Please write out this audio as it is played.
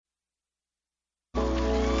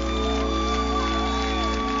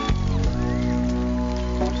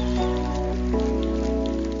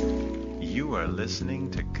listening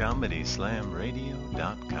to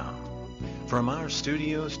ComedySlamRadio.com. From our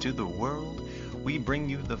studios to the world, we bring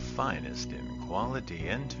you the finest in quality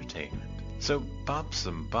entertainment. So pop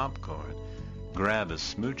some popcorn, grab a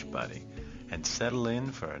smooch buddy, and settle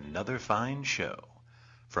in for another fine show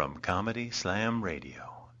from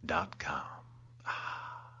ComedySlamRadio.com.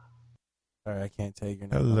 Sorry, I can't take your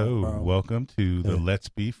name. Hello, welcome to the Let's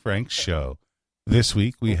Be Frank show. This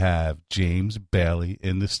week we have James Bailey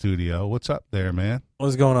in the studio. What's up there, man?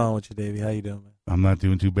 What's going on with you, Davey? How you doing, man? I'm not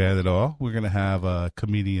doing too bad at all. We're going to have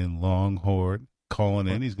comedian Longhorn calling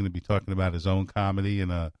in. He's going to be talking about his own comedy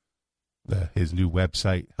and his new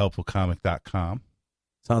website, helpfulcomic.com.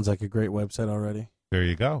 Sounds like a great website already. There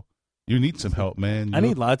you go. You need some help, man. I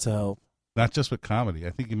need lots of help. Not just with comedy. I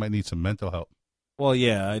think you might need some mental help. Well,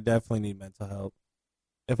 yeah, I definitely need mental help.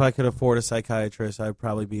 If I could afford a psychiatrist, I'd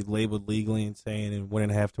probably be labeled legally insane and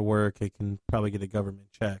wouldn't have to work. I can probably get a government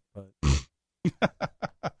check. But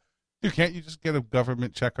Can't you just get a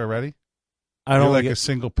government check already? I don't You're like a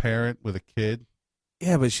single parent with a kid.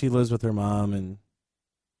 Yeah, but she lives with her mom, and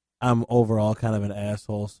I'm overall kind of an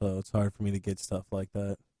asshole, so it's hard for me to get stuff like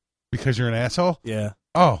that. Because you're an asshole? Yeah.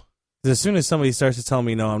 Oh. As soon as somebody starts to tell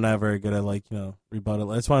me no, I'm not very good at, rebuttal.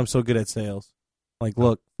 That's why I'm so good at sales. Like,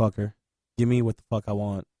 look, fucker, give me what the fuck I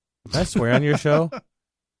want. Did I swear on your show?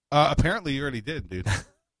 Apparently you already did, dude.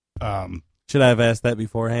 Should I have asked that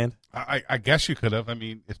beforehand? I guess you could have. I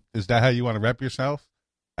mean, is that how you want to rep yourself?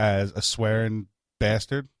 As a swearing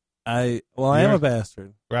bastard? I am a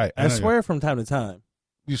bastard. Right. I swear from time to time.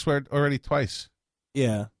 You swear already twice.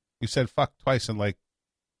 Yeah. You said fuck twice and I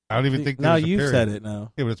don't even think now there's a you period. said it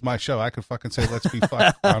now. Yeah, but it's my show. I could fucking say let's be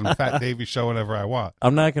fucked on Fat Davy's show whenever I want.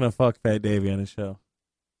 I'm not going to fuck Fat Davy on his show.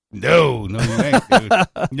 No, you ain't, dude.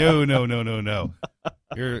 No.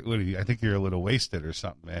 What are you? I think you're a little wasted or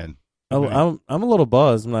something, man. I'm a little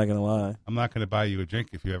buzzed. I'm not going to lie. I'm not going to buy you a drink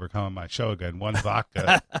if you ever come on my show again. One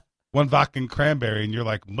vodka and cranberry, and you're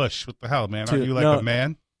like mush. What the hell, man? Aren't you a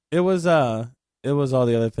man? It was all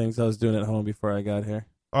the other things I was doing at home before I got here.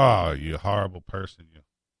 Oh, you horrible person! You.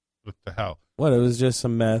 What the hell? What? It was just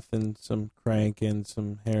some meth and some crank and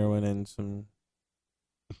some heroin and some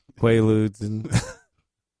Quaaludes and.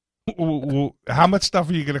 How much stuff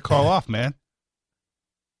are you going to call off, man?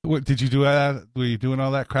 What did you do? Were you doing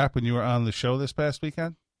all that crap when you were on the show this past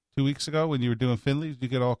weekend? 2 weeks ago when you were doing Finley's? Did you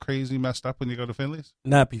get all crazy messed up when you go to Finley's?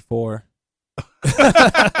 Not before.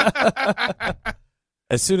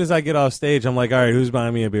 As soon as I get off stage, I'm like, all right, who's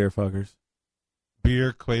buying me a beer, fuckers?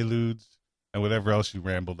 Beer, Quaaludes, and whatever else you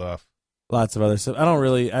rambled off. Lots of other stuff. I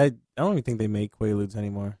don't even think they make Quaaludes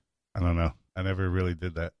anymore. I don't know. I never really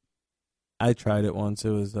did that. I tried it once. It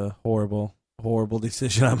was a horrible, horrible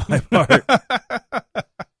decision on my part. I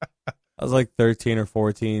was like 13 or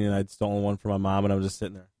 14, and I'd stolen one from my mom, and I was just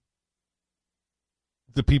sitting there.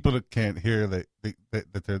 The people that can't hear that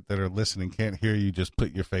are listening can't hear you. Just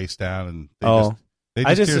put your face down, and I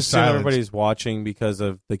just hear assume silence. everybody's watching because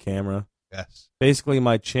of the camera. Yes. Basically,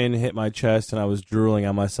 my chin hit my chest, and I was drooling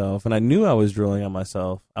on myself, and I knew I was drooling on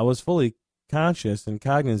myself. I was fully conscious and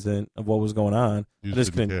cognizant of what was going on.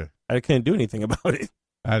 I couldn't do anything about it.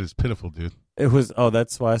 That is pitiful, dude. It was. Oh,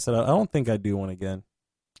 that's why I said I don't think I'd do one again.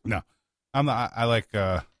 No, I'm not. I like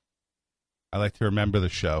to remember the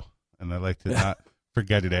show, and I like to not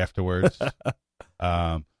forget it afterwards.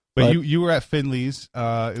 But you were at Finley's.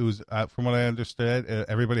 It was from what I understood,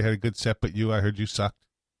 everybody had a good set, but I heard you sucked.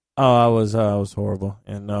 Oh, I was horrible,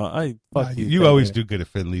 and fuck you. You always do good at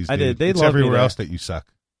Finley's. I did. It's everywhere else that you suck.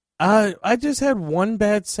 I just had one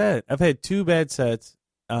bad set. I've had two bad sets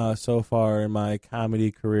so far in my comedy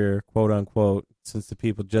career, quote unquote. Since the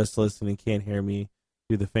people just listening can't hear me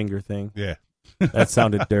do the finger thing. Yeah, that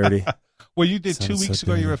sounded dirty. Well, you did 2 weeks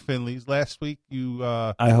ago. You were at Finley's. Last week, you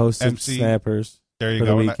I hosted MC. Snappers. There you for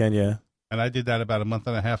go. The weekend, yeah. And I did that about a month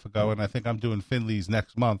and a half ago, and I think I'm doing Finley's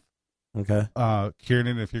next month. Okay.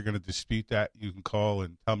 Kieran, if you're going to dispute that, you can call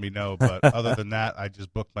and tell me no. But other than that, I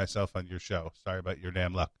just booked myself on your show. Sorry about your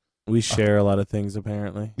damn luck. We share a lot of things,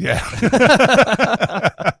 apparently. Yeah.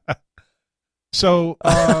 So,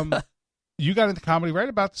 you got into comedy right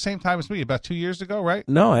about the same time as me, about 2 years ago, right?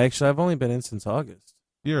 No, actually, I've only been in since August.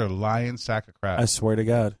 You're a lying sack of crap. I swear to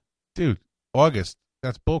God. Dude, August.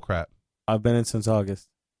 That's bullcrap. I've been in since August.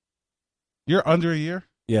 You're under a year?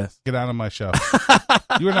 Yes. Get out of my show.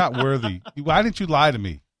 You are not worthy. Why didn't you lie to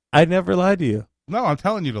me? I never lied to you. No, I'm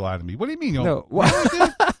telling you to lie to me. What do you mean? No.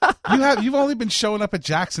 You've only been showing up at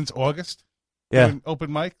Jack since August? Yeah. Doing open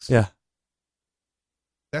mics? Yeah.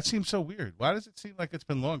 That seems so weird. Why does it seem like it's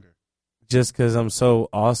been longer? Just because I'm so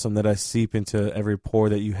awesome that I seep into every pore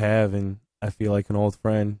that you have, and I feel like an old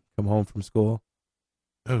friend come home from school.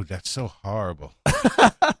 Oh, that's so horrible.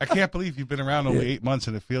 I can't believe you've been around only 8 months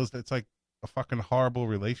and it feels it's like a fucking horrible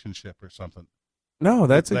relationship or something. No,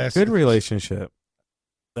 that's a Last- good relationship.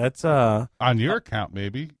 That's On your account,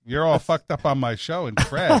 maybe. You're all fucked up on my show and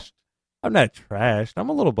crashed. I'm not trashed. I'm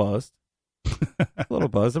a little buzzed. A little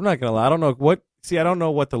buzzed. I'm not gonna lie. I don't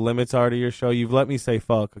know what the limits are to your show. You've let me say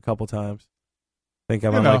fuck a couple times. I think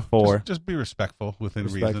I'm on like 4. Just be respectful within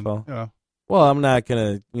Respectful. reason. You know. Well, I'm not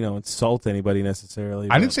gonna, insult anybody necessarily.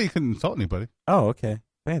 I but- didn't say you couldn't insult anybody. Oh, okay.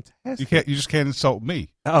 Fantastic. You just can't insult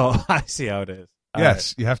me. Oh, I see how it is. All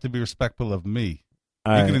Yes, you have to be respectful of me.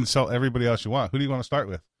 right. You All can right. insult everybody else you want. Who do you want to start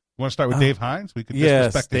with? You want to start with Dave Hines? We could Yes,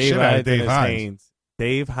 disrespect the Dave shit out of Hines. Dave and Hines. Haynes.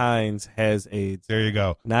 Dave Hines has AIDS, There you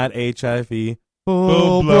go. not HIV.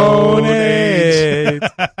 Full-blown Full-blown AIDS.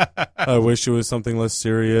 AIDS. I wish it was something less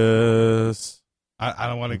serious. I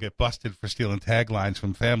don't want to get busted for stealing taglines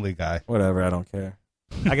from Family Guy. Whatever, I don't care.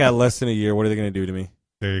 I got less than a year. What are they going to do to me?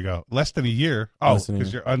 There you go. Less than a year. Oh, Less than a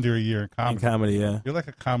because year. you're under a year in In comedy. comedy, yeah. You're like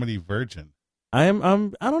a comedy virgin. I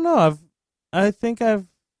don't know. I think I've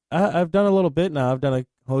done a little bit now. I've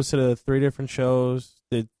hosted 3 different shows,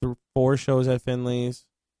 did 4 shows at Finley's,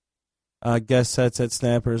 guest sets at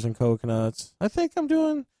Snappers and Coconuts. I think I'm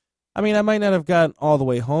doing, I might not have gotten all the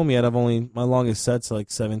way home yet. My longest set's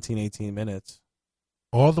like 17, 18 minutes.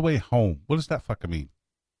 All the way home. What does that fucking mean?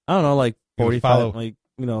 I don't know, like You 45, follow- like,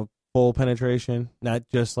 full penetration, not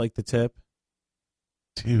just like the tip.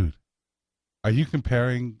 Dude, are you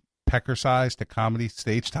comparing pecker size to comedy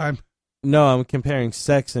stage time? No, I'm comparing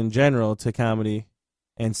sex in general to comedy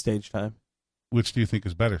and stage time. Which do you think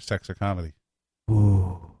is better, sex or comedy?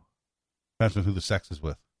 Ooh. Depends on who the sex is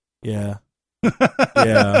with. Yeah.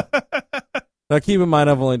 Yeah. Now, keep in mind,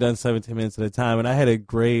 I've only done 17 minutes at a time, and I had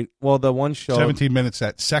the one show. 17 minutes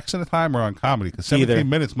at sex at a time or on comedy? Because 17 Either.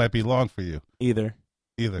 minutes might be long for you. Either.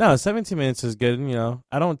 Either. No, 17 minutes is good.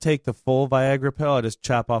 I don't take the full Viagra pill. I just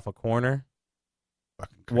chop off a corner.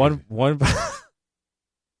 Fucking crazy. One.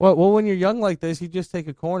 Well, when you're young like this, you just take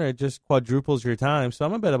a corner. It just quadruples your time. So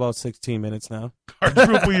I'm about 16 minutes now.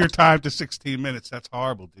 Quadruple your time to 16 minutes. That's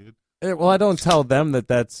horrible, dude. Well, I don't tell them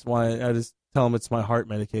that's why. I just tell them it's my heart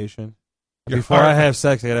medication. Your Before heart- I have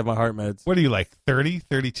sex, I gotta have my heart meds. What are you like, 30,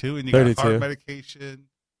 32, and you 32. got heart medication?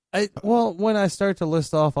 When I start to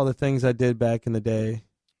list off all the things I did back in the day.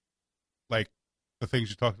 Like the things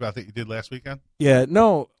you talked about that you did last weekend? Yeah,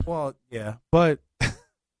 no, well, yeah, but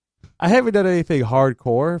I haven't done anything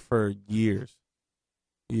hardcore for years.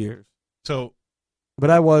 So, But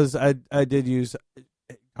I did use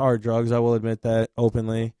hard drugs. I will admit that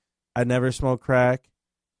openly. I never smoked crack,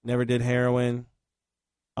 never did heroin.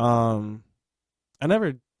 I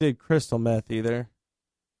never did crystal meth either.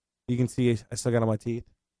 You can see I still got it on my teeth.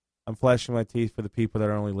 I'm flashing my teeth for the people that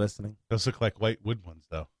are only listening. those look like white wood ones,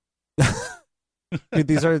 though. Dude,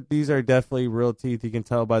 these are definitely real teeth. You can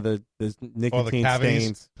tell by the nicotine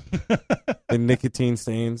cavities. stains. The nicotine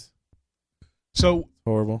stains. So,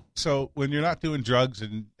 Horrible. when you're not doing drugs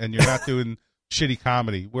and you're not doing shitty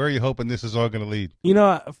comedy, where are you hoping this is all going to lead?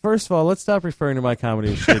 First of all, let's stop referring to my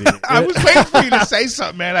comedy as shitty. I was waiting for you to say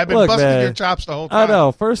something, man. I've been Look, busting man, your chops the whole time. I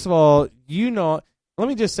know. First of all, let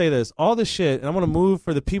me just say this. All the shit, and I'm going to move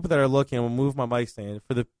for the people that are looking, I'm going to move my mic stand.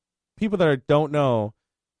 For the people that don't know,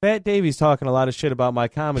 Fat Davey's talking a lot of shit about my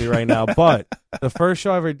comedy right now, but the first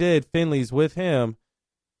show I ever did, Finley's, with him,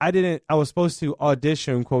 I was supposed to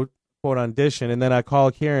audition, quote audition, and then I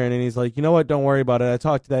called Kieran, and he's like, you know what, don't worry about it. I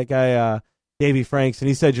talked to that guy, Davey Franks, and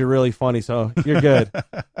he said you're really funny, so you're good.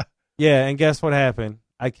 Yeah, and guess what happened?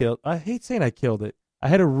 I hate saying I killed it. I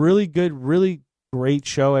had a really good, really great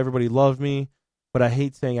show. Everybody loved me, but I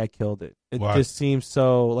hate saying I killed it. It Why? just seems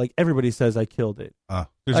so, like, everybody says I killed it. There's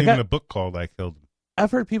Like even a book called I Killed Him. I've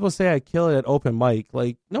heard people say I kill it at open mic.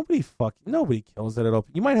 Like, nobody kills it at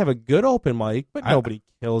open. You might have a good open mic, but nobody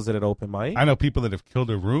kills it at open mic. I know people that have killed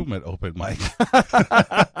a room at open mic.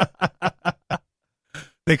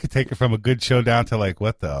 They could take it from a good show down to like,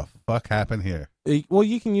 what the fuck happened here? Well,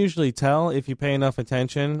 you can usually tell if you pay enough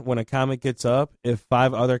attention when a comic gets up, if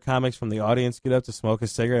 5 other comics from the audience get up to smoke a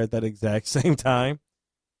cigarette at that exact same time,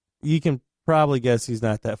 you can probably guess he's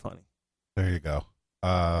not that funny. There you go.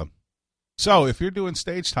 So if you're doing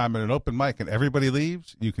stage time at an open mic and everybody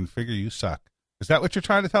leaves, you can figure you suck. Is that what you're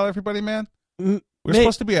trying to tell everybody, man? We're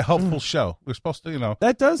supposed to be a helpful show. We're supposed to,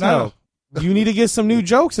 That does No. help. You need to get some new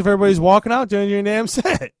jokes if everybody's walking out during your damn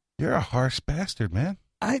set. You're a harsh bastard, man.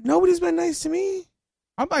 Nobody's been nice to me.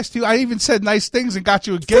 I'm nice to you. I even said nice things and got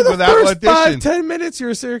you a For gig the without first audition. 5-10 minutes, you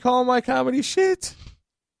were sitting here calling my comedy shit.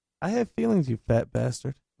 I have feelings, you fat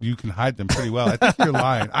bastard. You can hide them pretty well. I think you're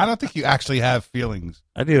lying. I don't think you actually have feelings.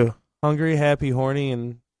 I do. Hungry, happy, horny,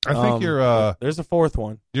 and I think you're There's a fourth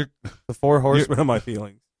one. you're The four horsemen of my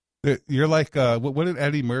feelings. you're like what did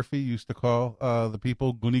Eddie Murphy used to call the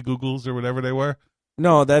people Goonie Googles or whatever they were?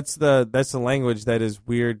 No, that's the language that his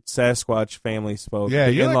weird Sasquatch family spoke. Yeah,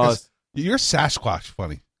 The you're in-laws. you're Sasquatch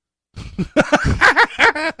funny.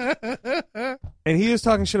 And he was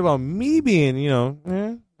talking shit about me being,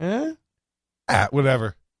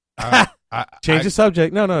 Whatever. Change the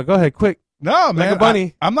subject. No, go ahead, quick. No, man. Like a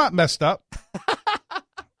bunny. I'm not messed up.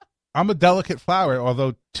 I'm a delicate flower,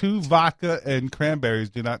 although 2 vodka and cranberries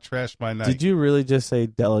do not trash my night. Did you really just say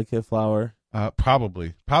delicate flower?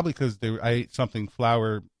 Probably because I ate something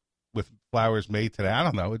with flowers made today. I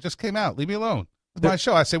don't know. It just came out. Leave me alone. It's my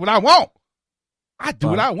show. I say what I want. I do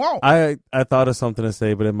what I want. I thought of something to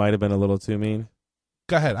say, but it might have been a little too mean.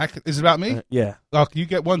 Go ahead. Is it about me? Yeah. Oh, you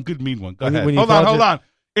get one good mean one. Go When you- ahead. when you Hold on.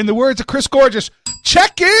 In the words of Chris Gorgeous,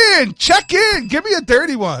 check in. Give me a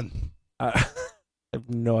dirty one. I have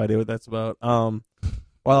no idea what that's about. While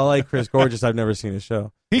I like Chris Gorgeous, I've never seen his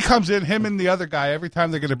show. He comes in, him and the other guy, every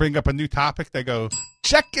time they're going to bring up a new topic, they go,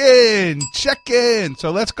 check in.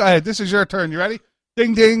 So let's go ahead. This is your turn. You ready?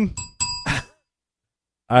 Ding, ding.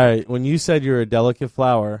 All right. When you said you're a delicate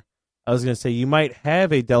flower, I was going to say you might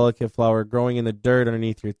have a delicate flower growing in the dirt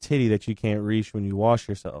underneath your titty that you can't reach when you wash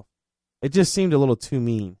yourself. It just seemed a little too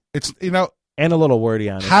mean. It's, and a little wordy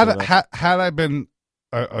on it. Had I been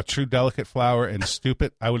a true delicate flower and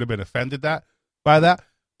stupid, I would have been offended by that.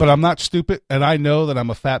 But I'm not stupid, and I know that I'm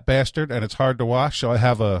a fat bastard, and it's hard to wash. So I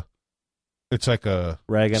have it's like a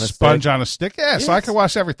rag on a sponge stick? on a stick. Yeah, so I can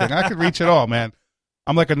wash everything. I can reach it all, man.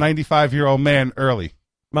 I'm like a 95-year-old man early.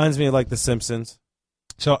 Reminds me of like The Simpsons.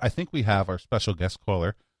 So I think we have our special guest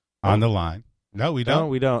caller on the line. No, we don't. No,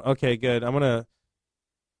 we don't. Okay, good. I'm gonna.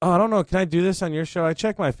 Oh, I don't know. Can I do this on your show? I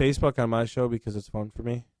check my Facebook on my show because it's fun for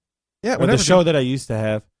me. Yeah, Or the show that I used to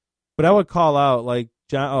have. But I would call out like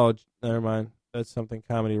John. Oh, never mind. That's something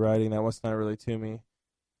comedy writing. That was not really to me.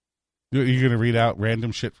 You're going to read out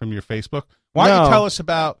random shit from your Facebook? Why don't No. you tell us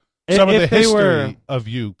about some of the If they history were- of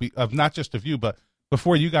you, of not just of you, but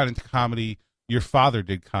before you got into comedy, your father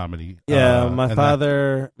did comedy. Yeah, my and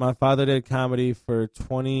father did comedy for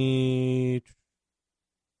 20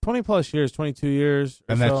 plus years, 22 years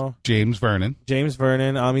or and that's so. James Vernon. James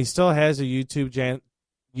Vernon. He still has a YouTube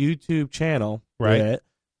channel. Right.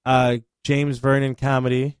 James Vernon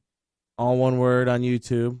Comedy, all one word on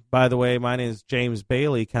YouTube. By the way, mine is James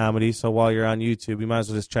Bailey Comedy. So while you're on YouTube, you might as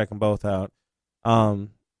well just check them both out.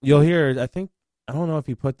 You'll hear. I don't know if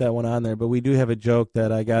he put that one on there, but we do have a joke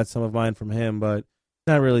that I got some of mine from him, but it's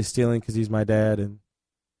not really stealing because he's my dad, and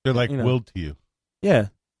They're like you know. willed to you. yeah,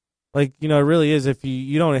 like it really is. If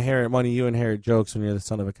you don't inherit money, you inherit jokes when you're the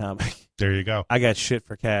son of a comic. There you go. I got shit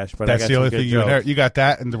for cash, but That's I got the some only good thing you jokes. inherit. You got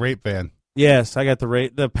that and the rape van. Yes, I got the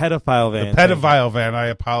pedophile van. The pedophile van. I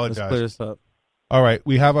Let's apologize. clear this up. All right,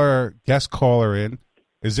 we have our guest caller in.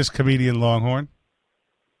 Is this comedian Longhorn?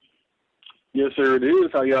 Yes, sir, it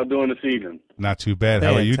is. How y'all doing this evening? Not too bad.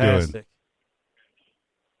 How are you doing? Fantastic.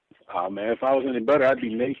 Oh, man, if I was any better, I'd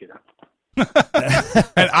be naked.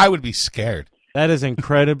 And I would be scared. That is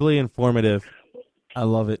incredibly informative. I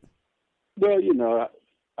love it. Well,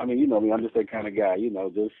 I mean, you know me. I'm just that kind of guy.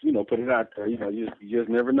 Just put it out there. You just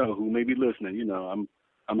never know who may be listening.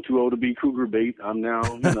 I'm too old to be cougar bait. I'm now,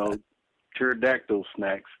 pterodactyl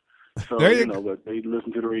snacks. So There you go. but they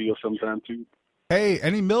listen to the radio sometime too. Hey,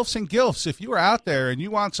 any MILFs and GILFs, if you are out there and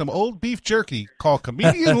you want some old beef jerky, call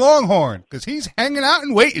comedian Longhorn because he's hanging out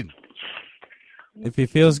and waiting. If he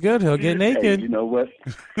feels good, he'll get Hey, naked. you know what?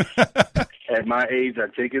 At my age, I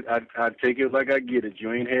take it. I take it like I get it.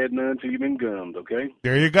 You ain't had none till you've been gummed. Okay.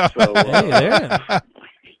 There you go. So, Hey, there.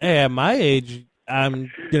 Hey, at my age,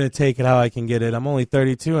 I'm gonna take it how I can get it. I'm only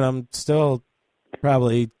 32, and I'm still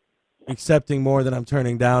probably accepting more than I'm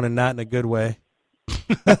turning down, and not in a good way.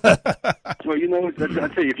 Well, I tell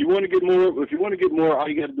you, if you want to get more, all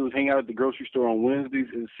you got to do is hang out at the grocery store on Wednesdays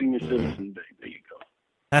and Senior Citizen Day. There you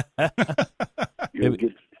go. You'll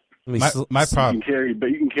get, Let me My you problem.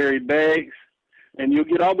 can carry bags, and you'll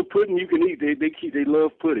get all the pudding you can eat. They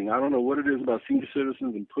love pudding. I don't know what it is about senior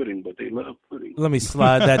citizens and pudding, but they love pudding. Let me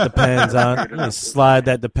slide that depends on. Let me slide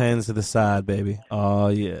that depends to the side, baby. Oh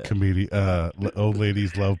yeah. Old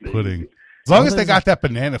ladies love pudding. As long as they got that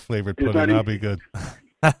banana flavored It's pudding, not I'll be good.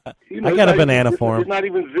 I got a banana for him. It's not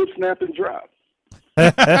even zip, snap, and drop.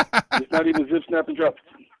 It's not even zip, snap, and drop.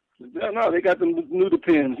 No, they got them new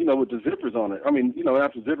Depends, with the zippers on it. I mean,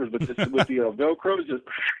 not the zippers, but just with the Velcro, just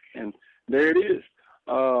and there it is.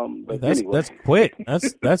 But anyway. That's quick.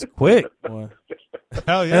 That's quick. Boy.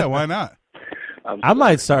 Hell yeah, why not? I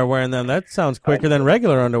might start wearing them. That sounds quicker than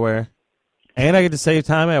regular underwear. And I get to save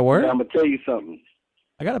time at work. I'm gonna tell you something.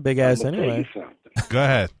 I got a big I'm ass gonna tell you anyway. something. Go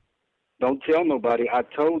ahead. Don't tell nobody I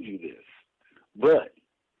told you this. But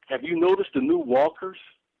have you noticed the new walkers?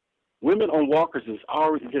 Women on walkers is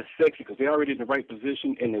already just sexy because they're already in the right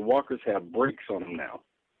position, and the walkers have brakes on them now.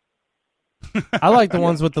 I like the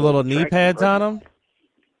ones with the little knee Attractive, pads right? on them.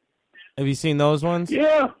 Have you seen those ones?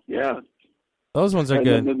 Yeah. Those ones are And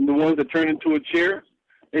good. The ones that turn into a chair,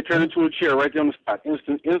 they turn into a chair right there on the spot.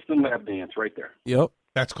 Instant lap dance right there. Yep.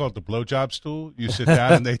 That's called the blowjob stool. You sit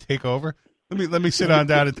down and they take over. Let me sit on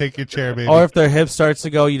down and take your chair, baby. Or if their hip starts to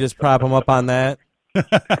go, you just prop them up on that.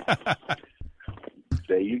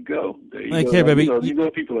 There you go. There you Like, go. here, baby, You know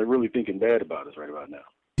people are really thinking bad about us right about now.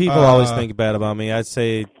 People always think bad about me. I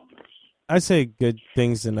say good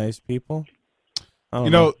things to nice people. I don't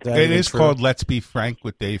You know, is that it even is true? called Let's Be Frank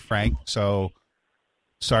with Dave Frank. So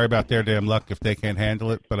sorry about their damn luck if they can't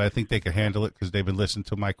handle it, but I think they can handle it because they've been listening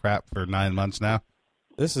to my crap for 9 months now.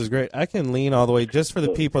 This is great. I can lean all the way. Just for the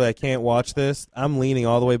people that can't watch this, I'm leaning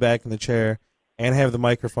all the way back in the chair and have the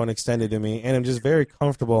microphone extended to me, and I'm just very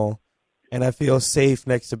comfortable, and I feel safe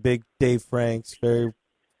next to Big Dave Franks, very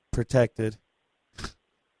protected.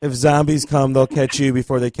 If zombies come, they'll catch you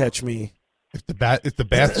before they catch me. If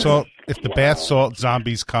the bath salt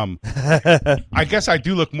zombies come, I guess I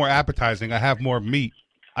do look more appetizing. I have more meat.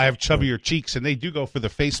 I have chubbier cheeks, and they do go for the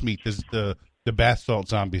face meat. The bath salt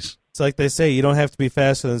zombies. It's like they say, you don't have to be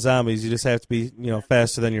faster than zombies. You just have to be,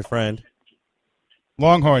 faster than your friend.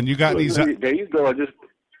 Longhorn, you got any? There you go. Do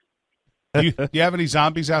you have any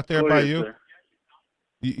zombies out there Go by ahead, you? sir.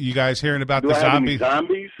 You guys hearing about Do the I have any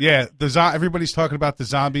zombies? zombies? Yeah, everybody's talking about the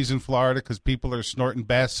zombies in Florida because people are snorting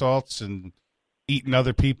bath salts and eating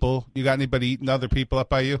other people. You got anybody eating other people up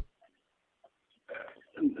by you?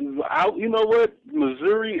 You know what?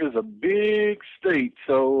 Missouri is a big state,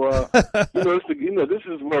 so this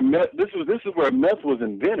is where meth. This is where meth was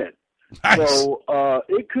invented. Nice. So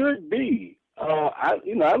it could be. I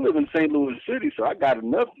live in St. Louis City, so I got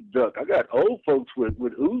enough to duck. I got old folks with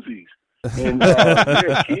Uzis, and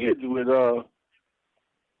I kids with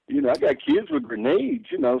I got kids with grenades.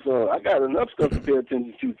 So I got enough stuff to pay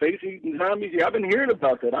attention to. Face eating zombies. Yeah, I've been hearing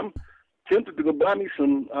about that. I'm tempted to go buy me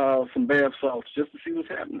some bath salts just to see what's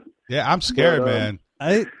happening. Yeah, I'm scared, man.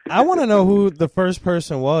 I want to know who the first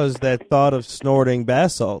person was that thought of snorting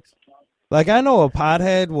bath salts. Like, I know a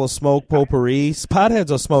pothead will smoke potpourri. Potheads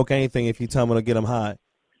will smoke anything if you tell them it'll get them high.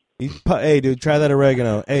 Hey, dude, try that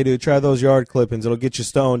oregano. Hey, dude, try those yard clippings. It'll get you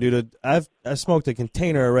stoned, dude. I smoked a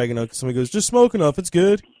container of oregano because somebody goes, just smoke enough. It's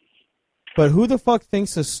good. But who the fuck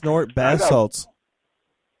thinks to snort bath salts?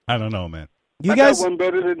 I don't know, man. You I guys, got one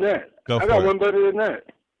better than that. Go for I got it. one better than that.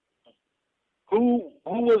 Who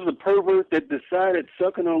was the pervert that decided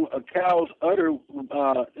sucking on a cow's udder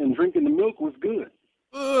and drinking the milk was good?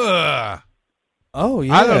 Ugh. oh,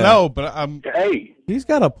 yeah. I don't know, but Hey. He's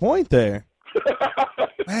got a point there.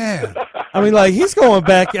 man. I mean, like, he's going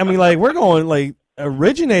back. I mean, like, we're going, like,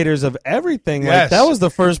 originators of everything. Like, Yes. that was the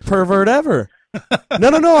first pervert ever.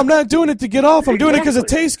 No, I'm not doing it to get off. I'm doing it because it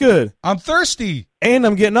tastes good. I'm thirsty. And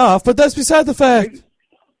I'm getting off, but that's beside the fact.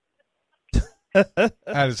 That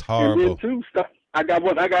is And horrible. then too, stop. I got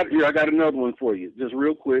another one for you, just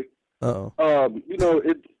real quick. Uh-oh.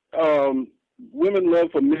 Women love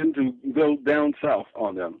for men to go down south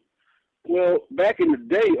on them. Well, back in the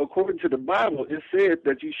day, according to the Bible, it said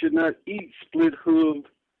that you should not eat split-hooved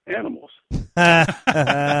animals.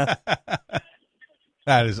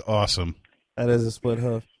 That is awesome. That is a split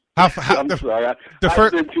hoof. How I'm sorry. I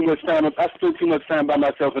first- spent too much time. I spent too much time by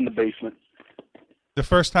myself in the basement. the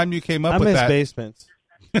first time you came up I with miss that? basements.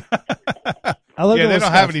 I live Yeah, in they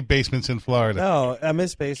don't Wisconsin. have any basements in Florida. No, I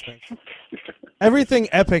miss basements. Everything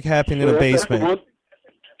epic happened in a Well, that's the basement. one-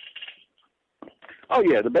 Oh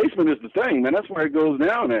yeah, the basement is the thing, man. That's where it goes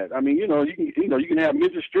down at. I mean, you can have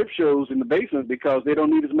midget strip shows in the basement because they don't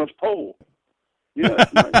need as much pole. Yeah,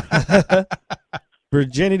 it's nice.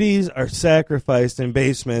 Virginities are sacrificed in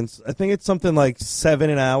basements. I think it's something like $7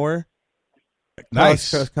 an hour. Nice.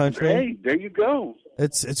 Cross country. Hey, there you go.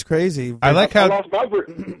 It's crazy. I like I how lost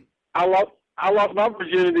my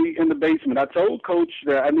virginity in the basement. I told Coach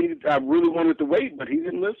that I really wanted to wait, but he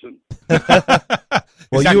didn't listen.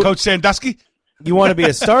 Well, is that you- Coach Sandusky? You want to be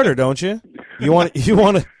a starter, don't you? You want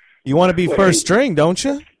to be first string, don't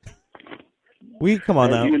you? Come on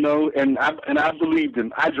now. And I believed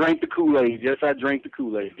him. I drank the Kool-Aid. Yes, I drank the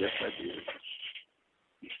Kool-Aid. Yes, I did.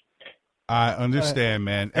 I understand,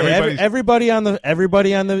 man. Hey, Everybody's everybody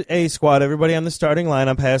on the A squad, everybody on the starting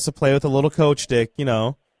lineup has to play with a little coach dick,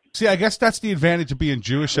 See, I guess that's the advantage of being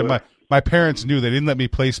Jewish. And my parents knew they didn't let me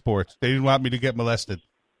play sports. They didn't want me to get molested.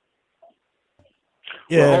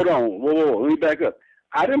 Yeah. Well, hold on. Whoa. Let me back up.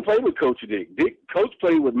 I didn't play with Coach Dick. Coach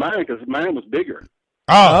played with mine because mine was bigger.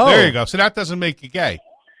 Oh, there you go. So that doesn't make you gay.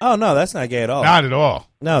 Oh, no, that's not gay at all. Not at all.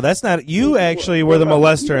 No, that's not. You actually were the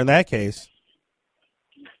molester in that case.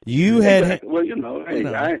 You had. Well, hey,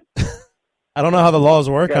 I don't know how the laws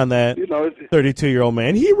work on that. 32-year-old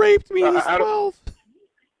man. He raped me. He's 12.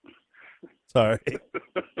 Sorry.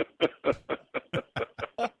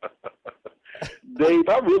 Dave,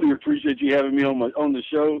 I really appreciate you having me on the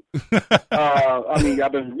show. I mean,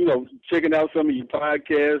 I've been, checking out some of your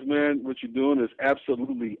podcasts, man. What you're doing is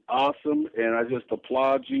absolutely awesome, and I just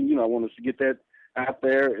applaud you. I want us to get that out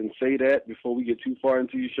there and say that before we get too far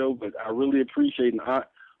into your show. But I really appreciate and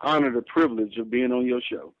honor the privilege of being on your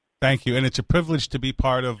show. Thank you, and it's a privilege to be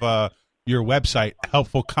part of your website,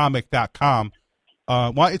 helpfulcomic.com.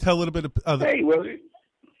 Why don't you tell a little bit of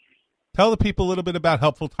tell the people a little bit about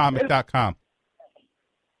helpfulcomic.com.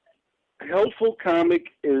 Helpful Comic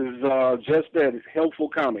is just that. It's Helpful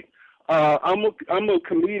Comic. I'm a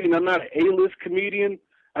comedian. I'm not an A-list comedian.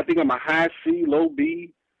 I think I'm a high C, low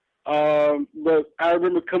B. But I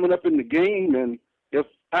remember coming up in the game, and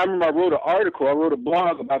I wrote an article. I wrote a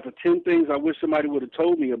blog about the 10 things I wish somebody would have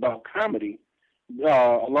told me about comedy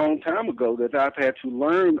a long time ago that I've had to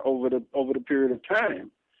learn over the period of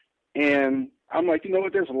time. And I'm like,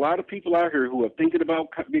 there's a lot of people out here who are thinking about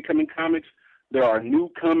becoming comics. There are new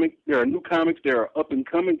comics. There are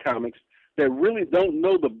up-and-coming comics that really don't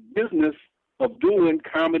know the business of doing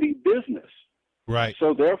comedy business. Right.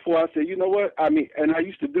 So therefore, I said, you know what? I mean, and I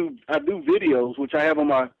do videos, which I have on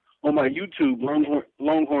my YouTube,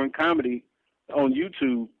 Longhorn Comedy on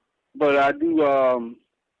YouTube. But I do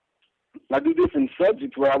different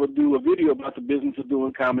subjects where I would do a video about the business of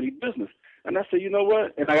doing comedy business. And I said, you know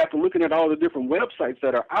what? And I got to looking at all the different websites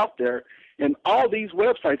that are out there. And all these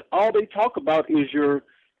websites, all they talk about is your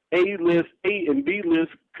A-list, A and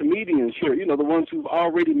B-list comedians here, the ones who've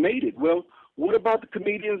already made it. Well, what about the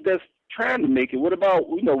comedians that's trying to make it? What about,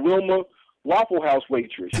 Wilma, Waffle House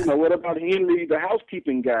waitress? What about Henry, the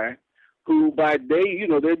housekeeping guy, who by day,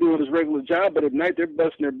 they're doing his regular job, but at night they're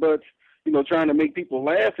busting their butts, trying to make people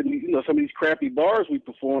laugh in, some of these crappy bars we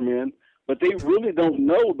perform in, but they really don't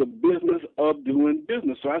know the business of doing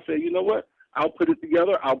business. So I say, you know what? I'll put it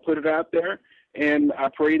together. I'll put it out there, and I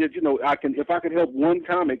pray that if I can help one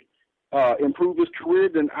comic improve his career,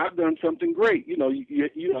 then I've done something great.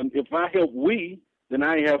 If I help then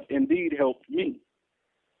I have indeed helped me.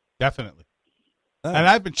 Definitely. And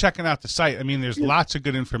I've been checking out the site. I mean, there's lots of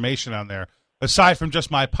good information on there. Aside from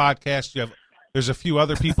just my podcast, there's a few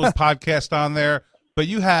other people's podcasts on there, but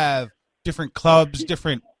you have different clubs,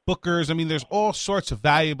 different bookers. I mean, there's all sorts of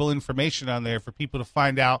valuable information on there for people to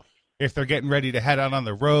find out if they're getting ready to head out on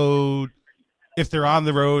the road, if they're on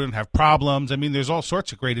the road and have problems. I mean, there's all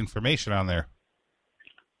sorts of great information on there.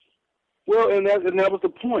 Well, and that was the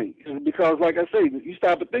point, because like I say, you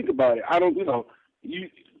stop and think about it. I don't,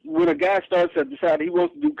 when a guy starts to decide he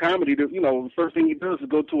wants to do comedy, the first thing he does is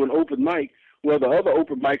go to an open mic, where the other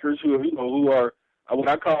open micers who are what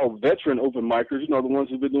I call veteran open micers, the ones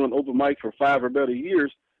who've been doing open mic for 5 or better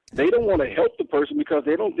years, they don't want to help the person because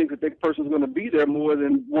they don't think that person's going to be there more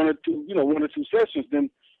than one or two sessions. Then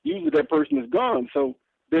usually that person is gone. So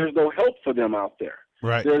there's no help for them out there.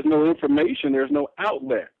 Right. There's no information. There's no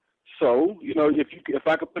outlet. So, if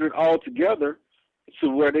I could put it all together to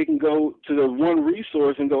where they can go to the one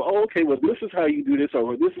resource and go, oh, okay, well, this is how you do this,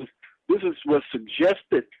 or this is what's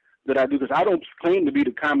suggested that I do, because I don't claim to be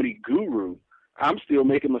the comedy guru. I'm still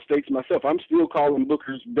making mistakes myself. I'm still calling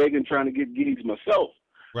bookers, begging, trying to get gigs myself.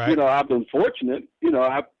 Right. I've been fortunate,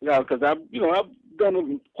 because I've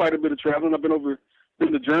done quite a bit of traveling. I've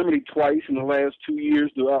been to Germany twice in the last 2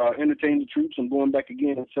 years to entertain the troops. I'm going back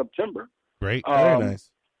again in September. Great. Very nice.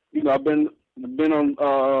 I've been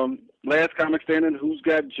on Last Comic Standing, Who's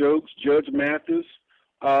Got Jokes, Judge Mathis.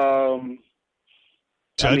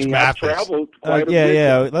 Judge Mathis. I've traveled quite a bit.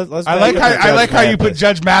 Yeah. Let's I like how you put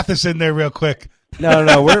Judge Mathis in there real quick.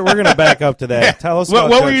 No. We're gonna back up to that. Yeah. Tell us what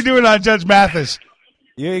were you doing on Judge Mathis?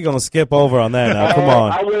 You ain't gonna skip over on that now. Come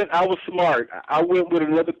on. I was smart. I went with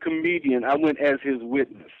another comedian. I went as his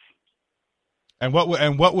witness. And what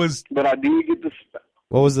was? But I did get the.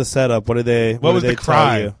 What was the setup? What did they? What was did the they tell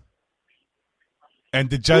crime? you? And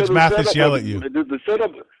did Judge Mathis yell at you? The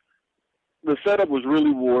setup was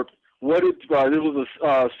really warped. What it was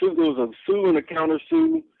a sue and a counter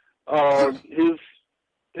sue. His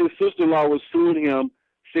sister-in-law was suing him,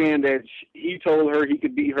 saying that he told her he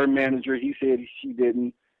could be her manager. He said she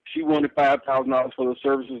didn't. She wanted $5,000 for the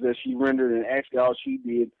services that she rendered, and actually all she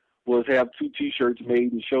did was have 2 T-shirts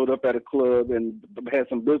made and showed up at a club and had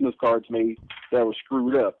some business cards made that were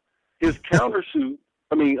screwed up. His countersuit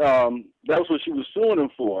I mean, that was what she was suing him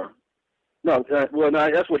for. No, that's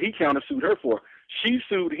what he countersued her for. She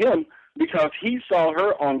sued him because he saw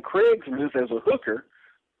her on Craigslist as a hooker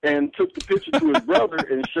and took the picture to his brother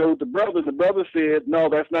and showed the brother. The brother said, "No,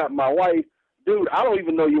 that's not my wife." Dude, I don't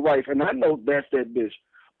even know your wife, and I know that's that bitch.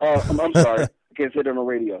 I'm sorry. I can't say that on the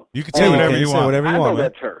radio. You can say whatever you want. Whatever you I want, know man.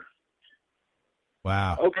 that's her.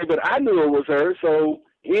 Wow. Okay, but I knew it was her. So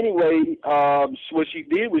anyway, what she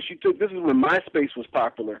did was she took, this is when MySpace was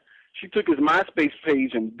popular. She took his MySpace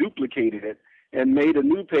page and duplicated it and made a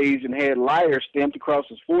new page and had liar stamped across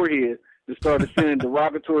his forehead and started sending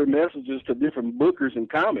derogatory messages to different bookers and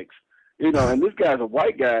comics. You know, and this guy's a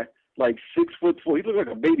white guy, like 6'4". He looks like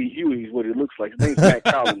a baby Huey is what it looks like. His name's Matt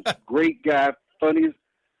Collins. Great guy, funny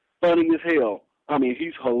as hell. I mean,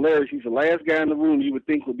 he's hilarious. He's the last guy in the room you would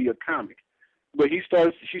think would be a comic. But she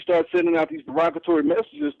starts sending out these derogatory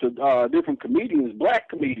messages to different comedians, black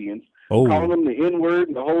comedians, calling them the N-word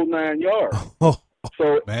and the whole 9 yards.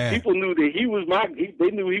 So Man. people knew that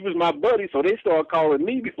they knew he was my buddy, so they started calling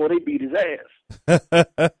me before they beat his ass.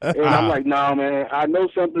 And I'm like, nah, man, I know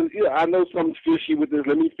something's fishy with this.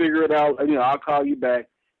 Let me figure it out. You know, I'll call you back.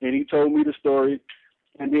 And he told me the story.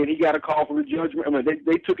 And then he got a call from the judge. I mean,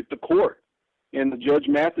 they took it to court. And the Judge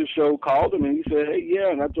Mathis show called him, and he said, "Hey, yeah."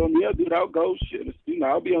 And I told him, "Yeah, dude, I'll go. Shit,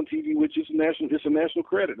 I'll be on TV with you. It's a national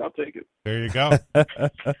credit. I'll take it." There you go.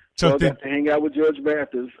 So I got to hang out with Judge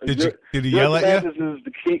Mathis. Did he yell at you? Judge Mathis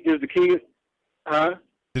is the king. Huh?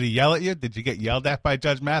 Did he yell at you? Did you get yelled at by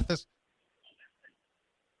Judge Mathis?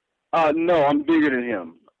 No, I'm bigger than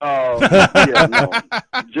him. Yeah, no.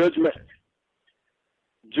 Judge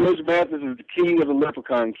Mathis is the king of the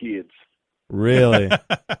leprechaun kids. Really?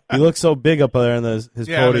 He looks so big up there in his On his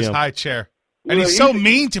podium. high chair. And Well, he's so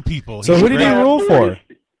mean to people. So He's who did he great. rule for?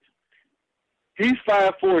 He's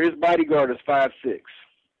 5'4". His bodyguard is 5'6".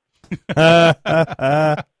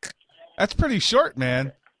 That's pretty short,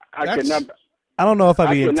 man. I That's- cannot. I don't know if I'd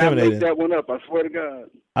I be could not make intimidated. that one up. I swear to God.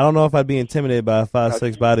 I don't know if I'd be intimidated by a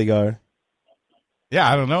 5'6" bodyguard.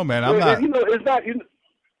 Yeah, I don't know, man. I'm Well, not. You know, it's not.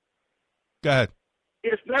 Go ahead.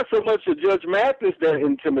 It's not so much the Judge Mathis that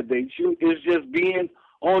intimidates you. It's just being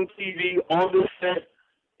on TV, on the set.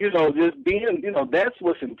 You know, just being. You know, that's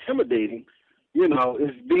what's intimidating. You know,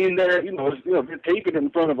 is being there. You know, it's, they're taping in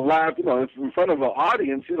front of a live. You know, in front of an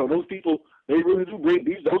audience. You know, those people. They really do bring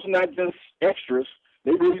these. Those are not just extras.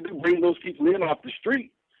 They really do bring those people in off the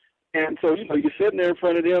street. And so, you know, you're sitting there in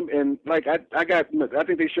front of them, and like I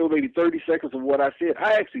think they showed maybe 30 seconds of what I said.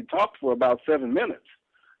 I actually talked for about 7 minutes,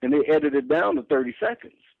 and they edited it down to 30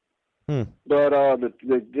 seconds. But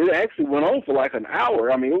it actually went on for like an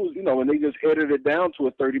hour. I mean, it was, you know, and they just edited it down to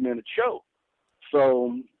a 30-minute show.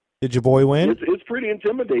 So Did your boy win? it's pretty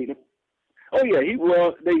intimidating. Oh yeah,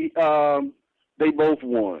 they both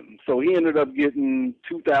won. So he ended up getting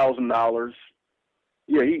 $2,000.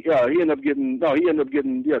 Yeah, he ended up getting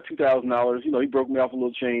 $2,000. You know, he broke me off a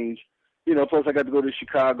little change. You know, plus I got to go to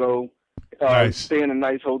Chicago, Nice. stay in a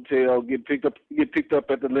nice hotel, get picked up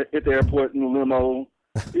at the airport in a limo.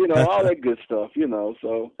 You know, all that good stuff. You know,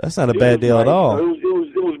 so That's not a it bad was deal at nice. all. It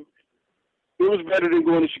was better than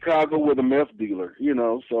going to Chicago with a meth dealer. You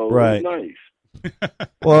know, so Right. it was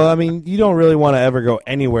nice. Well, I mean, you don't really want to ever go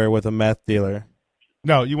anywhere with a meth dealer.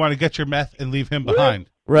 No, you want to get your meth and leave him behind.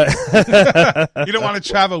 Right. You don't want to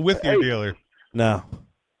travel with your dealer. No.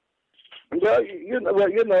 Well, you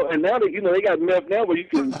know, and now that they got meth now where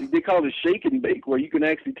they call it shake and bake, where you can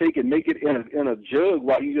actually take and make it in a jug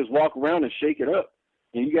while you just walk around and shake it up,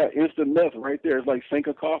 and you got instant meth right there. It's like sink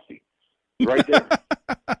of coffee, right there.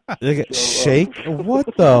 Shake? What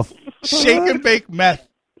the? Shake and bake meth.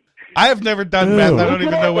 I have never done Dude. meth. I don't Look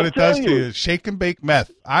even it know up, what I'm it does to telling you. you. Shake and bake meth.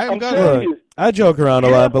 I am I'm gonna. telling Look, you. I joke around a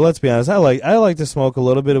Yeah. lot, but let's be honest. I like to smoke a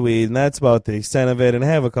little bit of weed, and that's about the extent of it, and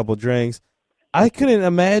have a couple drinks. I couldn't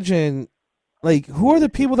imagine, like, who are the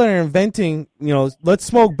people that are inventing, you know, let's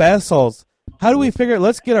smoke bath salts. How do we figure,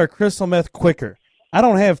 let's get our crystal meth quicker. I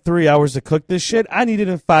don't have 3 hours to cook this shit. I need it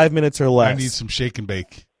in 5 minutes or less. I need some shake and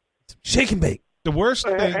bake. Shake and bake. The worst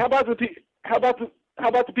thing. How about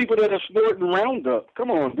the people that are snorting Roundup?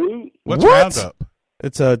 Come on, dude. What's What? Roundup?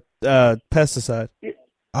 It's a pesticide.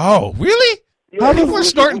 Oh, really? Yeah, People are it's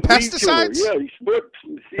a snorting weed killer. pesticides? Yeah, you snort.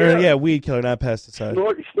 Yeah, weed killer, not pesticide.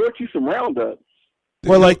 Snort you some Roundup.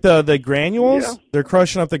 Well, like the granules? Yeah. They're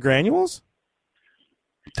crushing up the granules?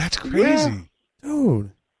 That's crazy.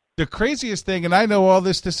 Dude. The craziest thing, and I know all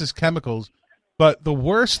this is chemicals, but the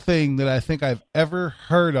worst thing that I think I've ever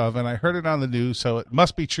heard of, and I heard it on the news, so it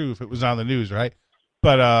must be true if it was on the news, right?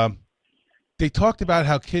 But they talked about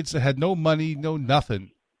how kids that had no money, no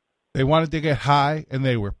nothing, they wanted to get high, and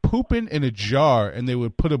they were pooping in a jar, and they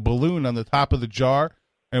would put a balloon on the top of the jar,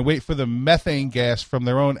 and wait for the methane gas from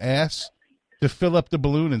their own ass to fill up the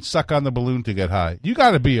balloon and suck on the balloon to get high. You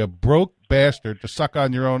got to be a broke bastard to suck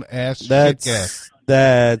on your own ass shit gas.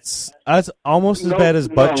 That's almost as bad as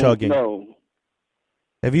butt chugging. No.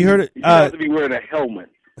 Have you heard it? You have to be wearing a helmet.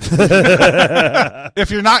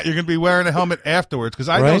 If you're not, you're going to be wearing a helmet afterwards, because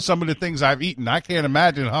I know Right? some of the things I've eaten. I can't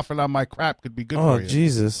imagine huffing on my crap could be good Oh for you.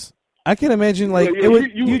 Jesus! I can imagine like Yeah, it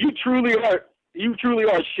would. you truly are. You truly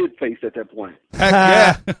are shit faced at that point. Heck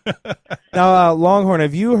yeah. Now, Longhorn,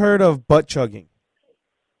 have you heard of butt chugging?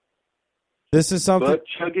 This is something. Butt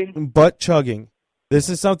chugging. Butt chugging. This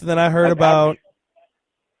is something that I heard about.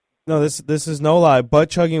 No, this is no lie. Butt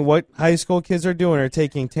chugging. What high school kids are doing are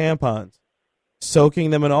taking tampons, soaking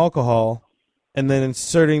them in alcohol, and then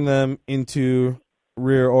inserting them into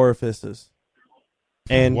rear orifices.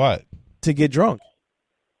 And What? to get drunk.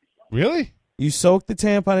 Really? You soak the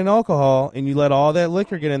tampon in alcohol, and you let all that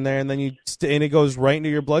liquor get in there, and then and it goes right into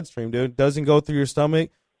your bloodstream, dude. It doesn't go through your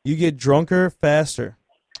stomach. You get drunker faster.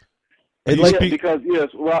 It You like speak- Because yes,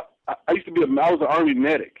 well, I used to be I was an army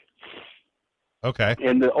medic, Okay.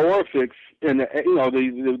 and the orifice and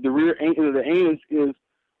the rear the anus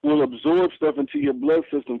will absorb stuff into your blood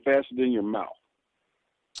system faster than your mouth.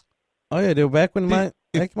 oh yeah, dude. Back when my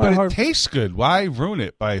But heart it tastes good. Why ruin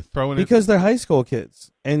it by throwing it? because they're high school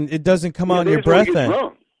kids, and it doesn't come out in they your just wanna breath. get Then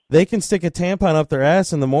drunk. they can stick a tampon up their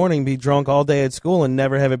ass in the morning, be drunk all day at school, and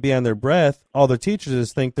never have it be on their breath. All their teachers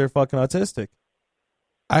just think they're fucking autistic.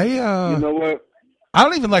 You know what? I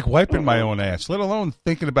don't even like wiping my own ass, let alone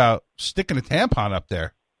thinking about sticking a tampon up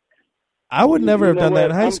there. I would never You have know done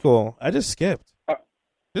that in what? high school. I just skipped.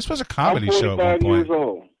 This was a I'm comedy show at one 45 years point.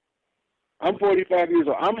 old. I'm 45 years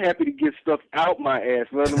old. I'm happy to get stuff out my ass,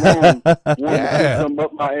 let alone want to Yeah. put something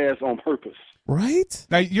up my ass on purpose. Right?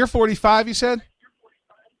 Now you're 45, you said?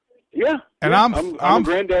 Yeah. And yeah. I'm a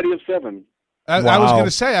granddaddy of 7. I was Wow. going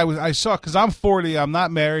to say I saw because I'm 40. I'm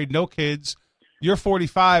not married, no kids. You're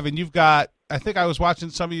 45, and you've got. I think I was watching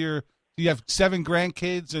some of your. You have 7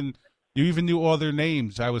 grandkids, and you even knew all their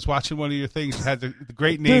names. I was watching one of your things. You had the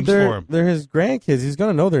great names Dude, for them. they're his grandkids. He's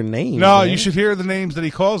gonna know their names. No, man. you should hear the names that he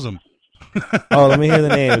calls them. Oh, let me hear the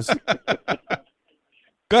names.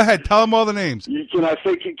 Go ahead, tell him all the names. Can I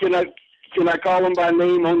say? Can I call him by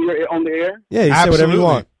name on the air? Yeah, you say whatever you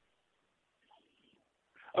want.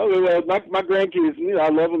 Oh well, my grandkids. I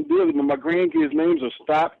love them dearly, but my grandkids' names are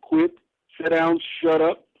Stop, Quit, Sit Down, Shut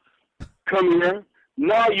Up, Come Here.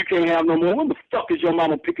 No, you can't have no more. When the fuck is your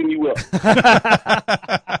mama picking you up?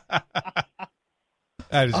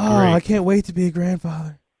 That is Oh, I great. can't wait to be a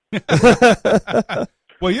grandfather.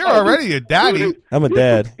 Well, you're already a daddy. I'm a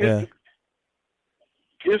dad. Yeah.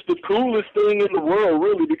 It's the coolest thing in the world,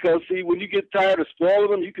 really, because see, when you get tired of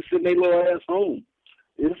spoiling them, you can sit in their little ass home.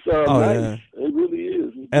 It's nice. yeah. It really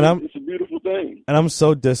is. It's a beautiful thing. And I'm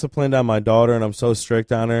so disciplined on my daughter, and I'm so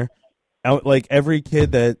strict on her. Like every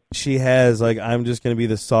kid that she has, like I'm just gonna be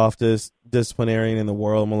the softest disciplinarian in the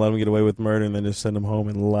world. I'm gonna let them get away with murder, and then just send them home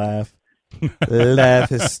and laugh, laugh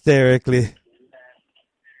hysterically.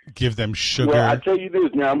 Give them sugar. Well, I tell you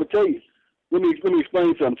this now. I'm gonna tell you. Let me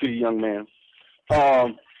explain something to you, young man.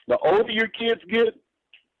 The older your kids get,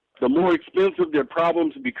 the more expensive their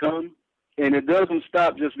problems become, and it doesn't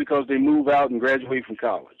stop just because they move out and graduate from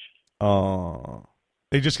college. Oh,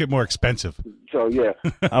 They just get more expensive. So yeah,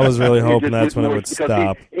 I was really hoping It just that's gets when it more- would because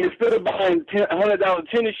stop. Instead of buying $100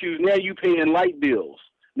 tennis shoes, now you paying light bills.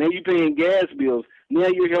 Now you paying gas bills. Now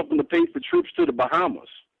you're helping to pay for trips to the Bahamas.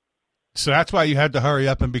 So that's why you had to hurry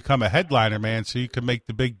up and become a headliner, man, so you could make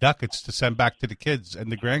the big ducats to send back to the kids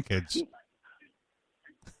and the grandkids.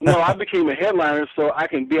 No, I became a headliner so I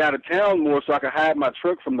can be out of town more, so I can hide my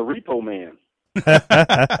truck from the repo man.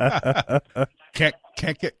 Can't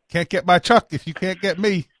get my truck if you can't get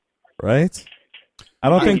me. Right? I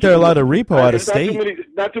don't think they're allowed to repo out of There's state.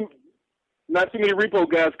 Not too many repo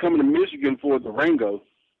guys coming to Michigan for the Durango.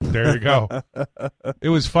 There you go. It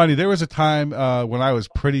was funny. There was a time when I was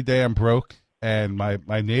pretty damn broke, and my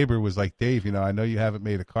neighbor was like, "Dave, I know you haven't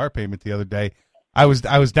made a car payment the other day." I was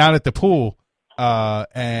down at the pool,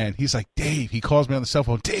 and he's like, "Dave," he calls me on the cell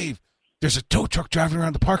phone. "Dave, there's a tow truck driving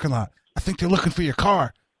around the parking lot. I think they're looking for your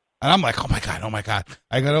car." And I'm like, oh my God.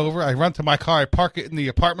 I got over, I run to my car, I park it in the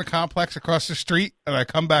apartment complex across the street, and I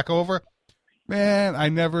come back over. Man,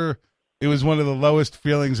 it was one of the lowest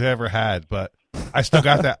feelings I ever had, but I still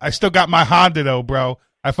got that. I still got my Honda though, bro.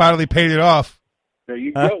 I finally paid it off. There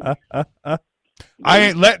you go. I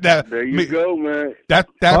ain't let that. There you go, man. That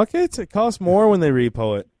Fuck it costs more when they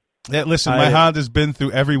repo it. listen, my Honda's been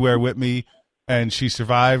through everywhere with me, and she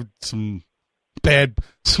survived some bad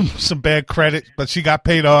credit, but she got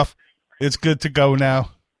paid off. It's good to go now.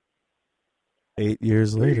 8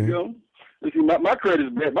 years There you later. go. You see, my credit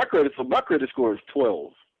is bad. My credit score is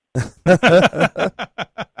 12.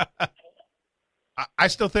 I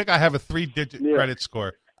still think I have a 3-digit Yeah. credit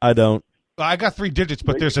score. I don't. I got 3 digits,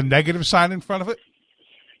 but there's a negative sign in front of it.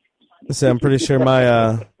 Listen, I'm pretty sure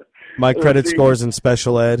my credit see, scores in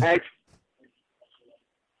special ed.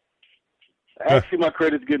 Actually, my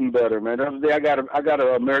credit's getting better, man. The other day, I got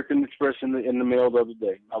an American Express in the mail the other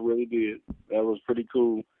day. I really did. That was pretty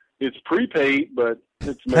cool. It's prepaid, but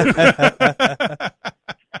it's American.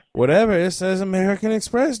 Whatever. It says American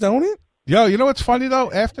Express, don't it? Yo, you know what's funny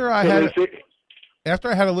though? After I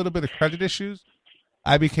had a little bit of credit issues,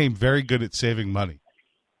 I became very good at saving money.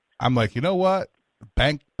 I'm like, you know what?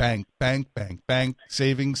 Bank, bank, bank, bank, bank,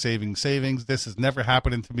 savings. This is never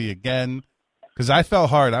happening to me again. Because I fell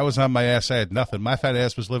hard. I was on my ass. I had nothing. My fat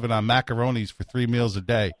ass was living on macaronis for 3 meals a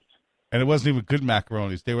day. And it wasn't even good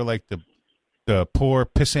macaronis. They were like the poor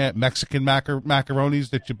pissant Mexican macaronis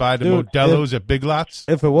that you buy the Modelo's at Big Lots.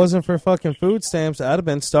 If it wasn't for fucking food stamps, I'd have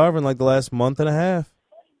been starving like the last month and a half.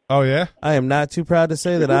 Oh, yeah? I am not too proud to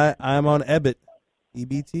say that I'm on EBIT.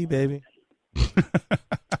 EBT, baby.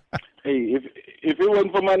 Hey, if it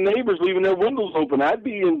wasn't for my neighbors leaving their windows open, I'd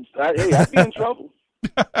be in trouble.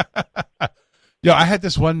 Yo, I had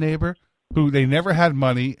this one neighbor who they never had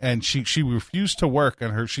money, and she refused to work,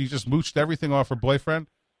 and she just mooched everything off her boyfriend.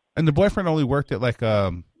 And the boyfriend only worked at like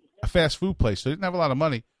a fast food place, so he didn't have a lot of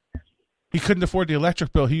money. He couldn't afford the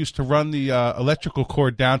electric bill. He used to run the electrical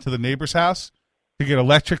cord down to the neighbor's house to get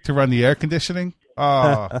electric to run the air conditioning.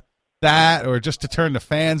 That, or just to turn the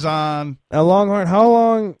fans on. Now, Longhorn, how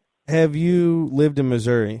long have you lived in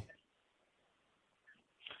Missouri?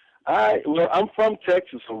 I'm from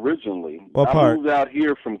Texas originally. What I part? moved out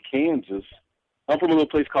here from Kansas. I'm from a little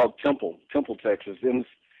place called Temple, Texas. And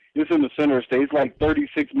it's in the center of the state. It's like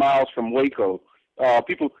 36 miles from Waco.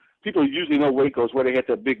 People usually know Waco is where they had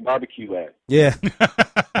that big barbecue at. Yeah.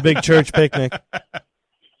 Big church picnic.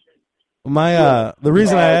 The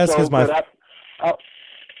reason I ask is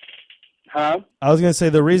I was going to say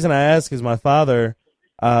the reason I ask is my father,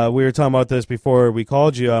 we were talking about this before we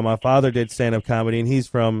called you. My father did stand-up comedy, and he's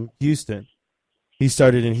from Houston. He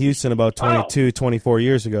started in Houston about 24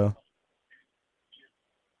 years ago.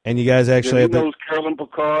 And you guys actually have knows Carolyn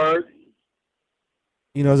Picard.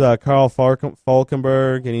 He knows Carl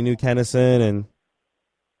Falkenberg, and he knew Kennison, and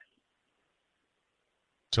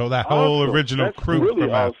so that whole original crew. That's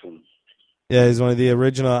really awesome. Yeah, he's one of the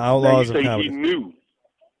original outlaws of comedy. He knew.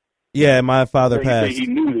 Yeah, my father passed. He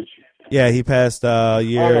knew that. Yeah, he passed a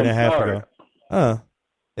year and a half ago.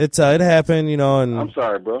 It happened, and I'm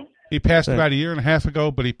sorry, bro. He passed about a year and a half ago,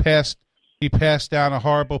 but he passed down a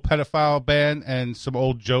horrible pedophile ban and some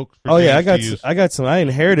old jokes. I got some. I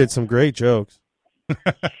inherited some great jokes.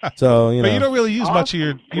 So but you don't really use much of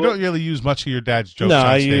your dad's jokes. No, on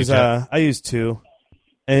I use 2,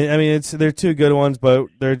 and I mean they're 2 good ones, but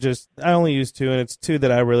they're just I only use 2, and it's 2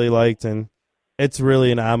 that I really liked, and it's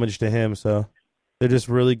really an homage to him. So they're just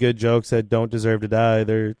really good jokes that don't deserve to die.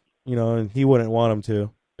 They're and he wouldn't want them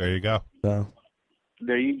to. There you go. So.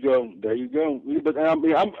 There you go. But I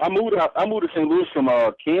moved to St. Louis from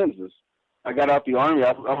Kansas. I got out the Army.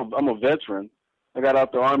 I'm a veteran. I got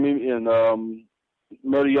out the Army and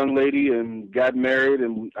met a young lady and got married,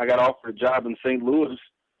 and I got offered a job in St. Louis.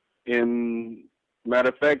 And matter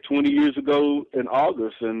of fact, 20 years ago in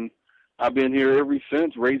August, and I've been here ever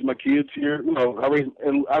since. Raised my kids here. I'm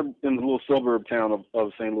in a little suburb town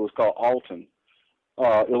of St. Louis called Alton,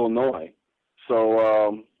 Illinois.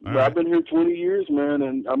 So I've been here 20 years, man,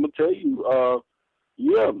 and I'm gonna tell you,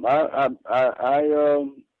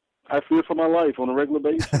 I fear for my life on a regular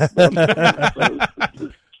basis.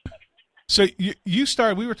 So you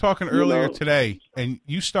started. We were talking earlier today, and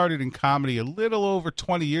you started in comedy a little over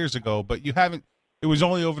 20 years ago, but you haven't. It was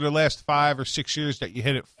only over the last 5 or 6 years that you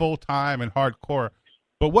hit it full time and hardcore.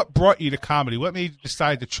 But what brought you to comedy? What made you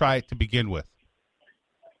decide to try it to begin with?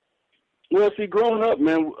 Well, see, growing up,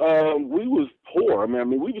 man, we was poor. I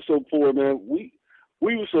mean, we were so poor, man. We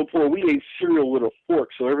were so poor. We ate cereal with a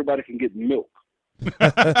fork so everybody can get milk.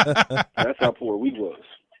 That's how poor we was.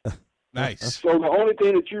 Nice. So the only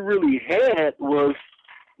thing that you really had was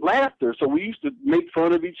laughter. So we used to make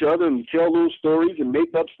fun of each other and tell little stories and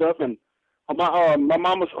make up stuff. And my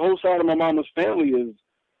mama's whole side of my mama's family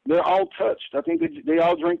they're all touched. I think they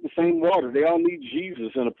all drink the same water. They all need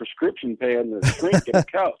Jesus and a prescription pad and a shrink and a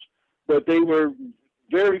couch. But they were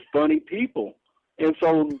very funny people. And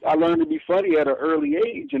so I learned to be funny at an early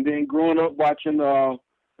age. And then growing up watching,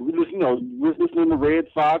 listening to Red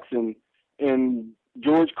Fox and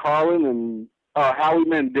George Carlin and Howie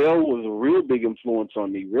Mandel was a real big influence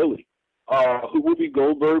on me, really. Whoopi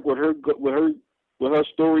Goldberg with her with her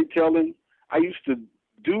storytelling. I used to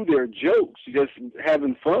do their jokes, just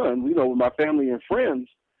having fun, you know, with my family and friends.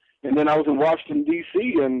 And then I was in Washington,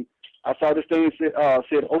 D.C., and I saw this thing that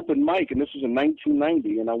said open mic, and this was in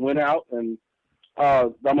 1990. And I went out, and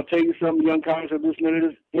I'm going to tell you something, young comics that listen to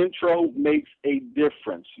this. Intro makes a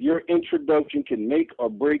difference. Your introduction can make or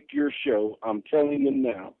break your show. I'm telling you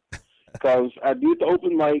now. Because I did the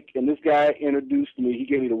open mic, and this guy introduced me. He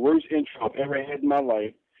gave me the worst intro I've ever had in my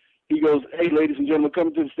life. He goes, "Hey, ladies and gentlemen,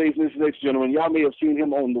 coming to the stage, this next gentleman. Y'all may have seen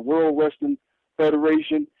him on the World Wrestling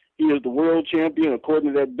Federation. He is the world champion,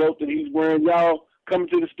 according to that belt that he's wearing. Y'all coming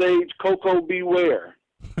to the stage, Coco Beware."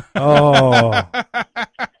 Oh.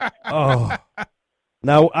 Oh.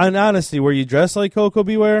 Now, in honesty, were you dressed like Coco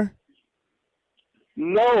Beware?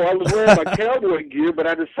 No, I was wearing my cowboy gear, but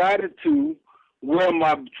I decided to wear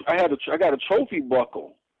I got a trophy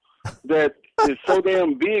buckle that is so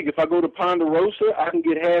damn big. If I go to Ponderosa, I can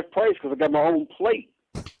get half price because I got my own plate.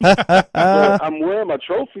 I'm wearing my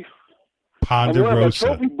trophy. I'm wearing my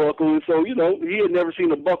trophy buckle, and so, you know, he had never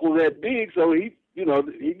seen a buckle that big, so he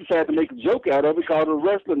decided to make a joke out of it, called it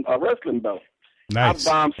a wrestling belt. Nice.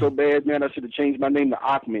 I bombed so bad, man, I should have changed my name to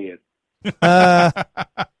Ahmed.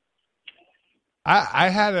 I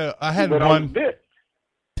had one.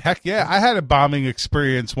 Heck yeah, I had a bombing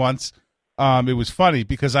experience once. It was funny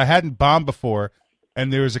because I hadn't bombed before,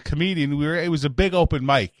 and there was a comedian. It was a big open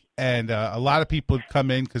mic, and a lot of people had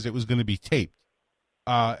come in because it was going to be taped.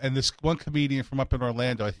 And this one comedian from up in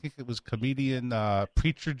Orlando, I think it was comedian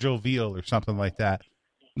Preacher Jovial or something like that.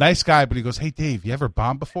 Nice guy, but he goes, "Hey Dave, you ever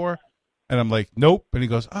bombed before?" And I'm like, "Nope." And he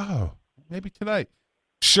goes, "Oh, maybe tonight."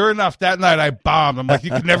 Sure enough, that night I bombed. I'm like, "You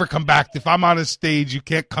can never come back. If I'm on a stage, you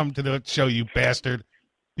can't come to the show, you bastard.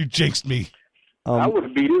 You jinxed me." I would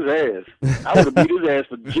have beat his ass. I would have beat his ass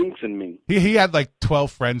for jinxing me. He had like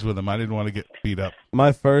 12 friends with him. I didn't want to get beat up.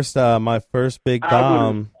 My first big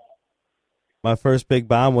bomb. My first big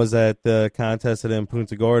bomb was at the contest in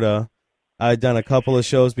Punta Gorda. I'd done a couple of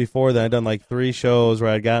shows before then. I'd done like 3 shows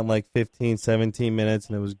where I'd gotten like 15, 17 minutes,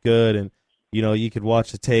 and it was good. And, you know, you could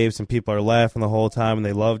watch the tapes, and people are laughing the whole time, and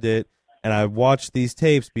they loved it. And I watched these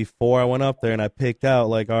tapes before I went up there, and I picked out,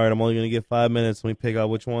 like, all right, I'm only going to get 5 minutes. Let me pick out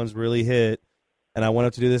which ones really hit. And I went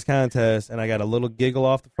up to do this contest, and I got a little giggle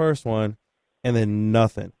off the first one, and then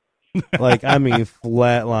nothing. Like, I mean,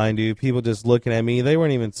 flatline, dude. People just looking at me. They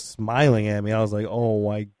weren't even smiling at me. I was like, oh,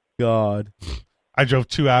 my God. I drove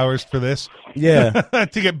 2 hours for this. Yeah.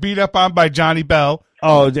 To get beat up on by Johnny Bell.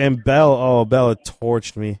 Oh, and Bell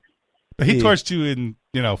torched me. He torched you in,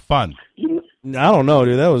 you know, fun. I don't know,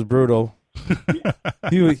 dude. That was brutal.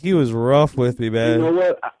 He was rough with me, man. You know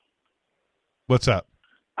what? What's up?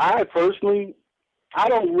 I personally, I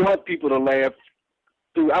don't want people to laugh.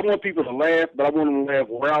 I want people to laugh, but I want them to laugh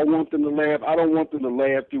where I want them to laugh. I don't want them to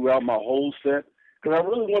laugh throughout my whole set because I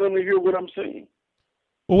really want them to hear what I'm saying.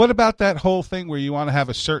 Well, what about that whole thing where you want to have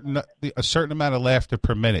a certain amount of laughter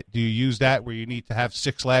per minute? Do you use that where you need to have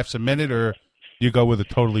 6 laughs a minute, or you go with a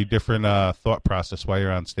totally different thought process while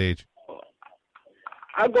you're on stage?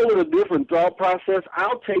 I go with a different thought process.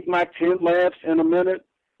 I'll take my 10 laughs in a minute,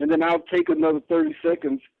 and then I'll take another 30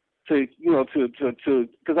 seconds to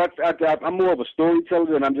because I'm more of a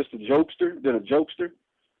storyteller than I'm just a jokester,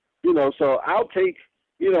 you know. So I'll take,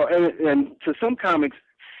 you know, and to some comics,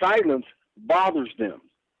 silence bothers them.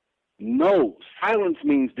 No, silence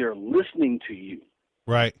means they're listening to you.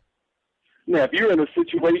 Right. Now, if you're in a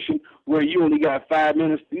situation where you only got 5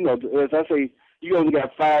 minutes, you know, as I say, you only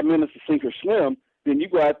got 5 minutes to sink or swim, then you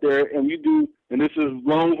go out there and you do, and this is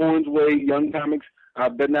Longhorn's way, young comics. I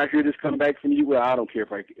better not hear this come back from you. Well, I don't care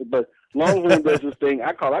if I can. But Longhorn does this thing.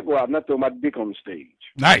 I go out and I throw my dick on the stage.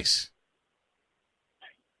 Nice.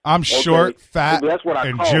 I'm short, fat, that's what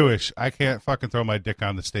and Jewish. I can't fucking throw my dick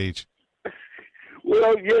on the stage.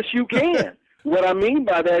 Well, yes, you can. What I mean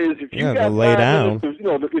by that is if you got lay 5 down. minutes, you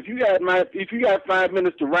know, if you got 5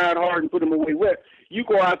 minutes to ride hard and put them away wet, you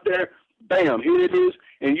go out there, bam, here it is,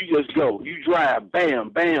 and you just go. You drive,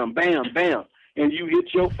 bam, bam, bam, bam. And you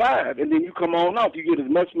hit your 5, and then you come on off. You get as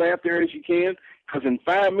much laughter as you can, because in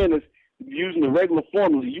 5 minutes, using the regular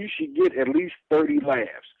formula, you should get at least 30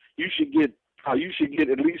 laughs. You should get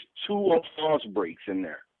at least 2 sauce breaks in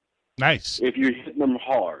there. Nice. If you're hitting them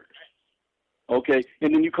hard. Okay?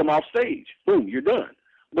 And then you come off stage. Boom, you're done.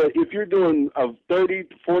 But if you're doing a 30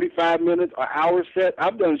 to 45 minutes, an hour set,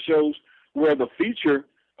 I've done shows where I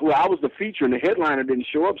was the feature and the headliner didn't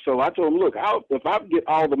show up, so I told him, look, if I get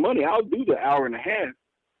all the money, I'll do the hour and a half.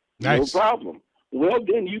 Nice. No problem. Well,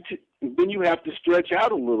 then you have to stretch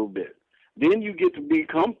out a little bit. Then you get to be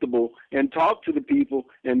comfortable and talk to the people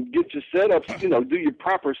and get your setups, you know, do your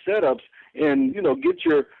proper setups and, get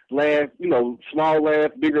your laugh, small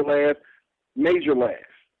laugh, bigger laugh, major laugh.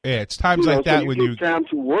 Yeah, it's times like that when you get time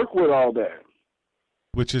to work with all that.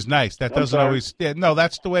 Which is nice. That doesn't always. Yeah, no,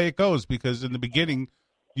 that's the way it goes, because in the beginning,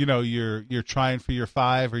 you're trying for your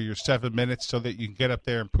 5 or your 7 minutes so that you can get up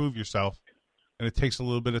there and prove yourself, and it takes a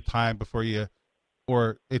little bit of time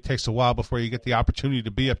or it takes a while before you get the opportunity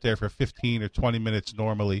to be up there for 15 or 20 minutes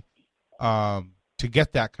normally, to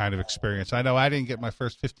get that kind of experience. I know I didn't get my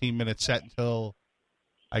first 15-minute set until,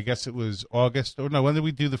 I guess it was August, or no, when did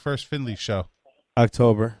we do the first Finley show?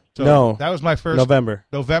 October. So no, that was my first November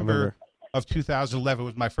of 2011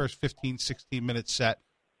 was my first 15, 16-minute set.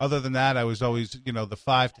 Other than that, I was always, the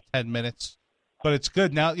 5 to 10 minutes. But it's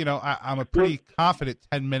good now. I'm a pretty confident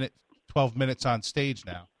 12 minutes on stage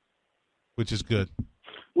now, which is good.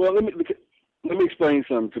 Well, let me explain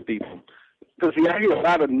something to people. Because, I hear a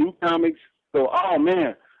lot of new comics go, oh,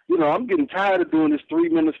 man, I'm getting tired of doing this 3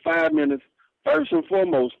 minutes, 5 minutes. First and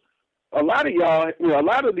foremost, a lot of y'all, a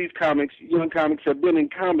lot of these comics, young comics, have been in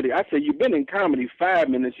comedy. I say you've been in comedy 5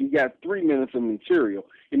 minutes, you got 3 minutes of material.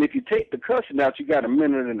 And if you take the cussing out, you got a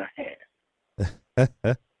minute and a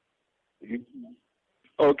half.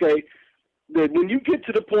 Okay? When you get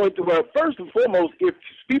to the point to where, first and foremost, if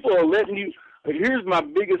people are letting you, here's my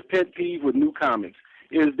biggest pet peeve with new comics,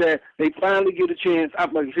 is that they finally get a chance.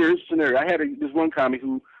 Here's a scenario. I had this one comic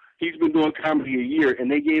who, he's been doing comedy a year,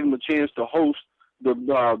 and they gave him a chance to host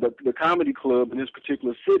the comedy club in this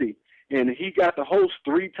particular city, and he got to host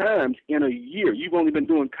 3 times in a year. You've only been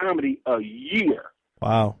doing comedy a year.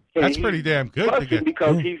 Wow, and that's pretty damn good. Fussing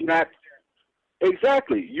because he's not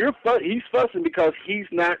exactly. He's fussing because he's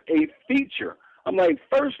not a feature. I'm like,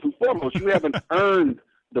 first and foremost, you haven't earned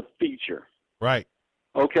the feature, right?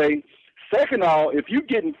 Okay. Second of all, if you're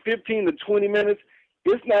getting 15 to 20 minutes,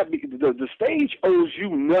 it's not the stage owes you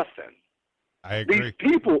nothing. I agree. These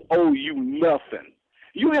people owe you nothing.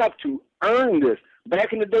 You have to earn this.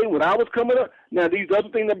 Back in the day when I was coming up, now these other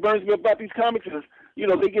thing that burns me about these comics is,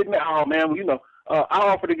 they get me, oh man, I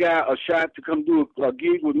offered a guy a shot to come do a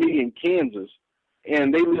gig with me in Kansas,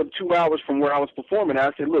 and they lived 2 hours from where I was performing.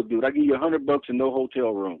 I said, look, dude, I give you $100 and no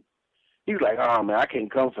hotel room. He's like, oh man, I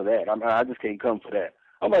can't come for that. I just can't come for that.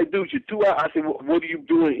 I'm like, dude, you're 2 hours. I said, what are you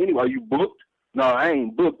doing anyway? Are you booked? No, I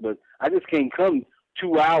ain't booked, but I just can't come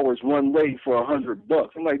 2 hours one way for $100.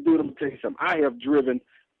 I'm like, dude, I'm gonna tell you something. I have driven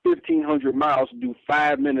 1,500 miles to do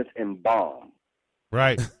 5 minutes and bomb.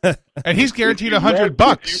 Right, and he's guaranteed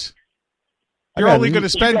 $100. You're only going to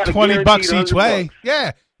spend $20 each way.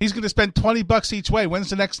 Yeah, he's going to spend $20 each way. When's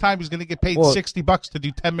the next time he's going to get paid $60 to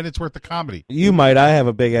do 10 minutes worth of comedy? You might. I have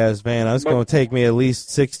a big ass van. It's going to take me at least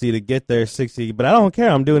 60 to get there. 60, but I don't care.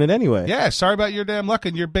 I'm doing it anyway. Yeah, sorry about your damn luck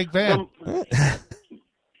and your big van.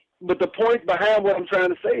 But the point behind what I'm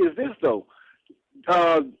trying to say is this, though.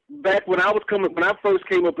 Back when I first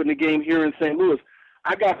came up in the game here in St. Louis,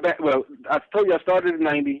 I got back. Well, I told you I started in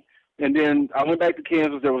 '90, and then I went back to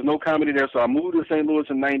Kansas. There was no comedy there, so I moved to St. Louis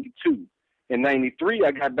in '92. In '93,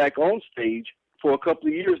 I got back on stage for a couple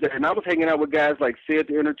of years there, and I was hanging out with guys like Sid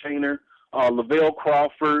the Entertainer, Lavelle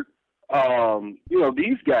Crawford,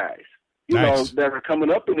 these guys, nice. that are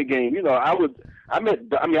coming up in the game. I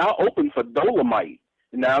opened for Dolomite.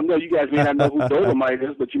 Now, I know you guys may not know who Dolomite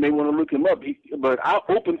is, but you may want to look him up. But I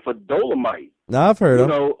opened for Dolomite. No, I've heard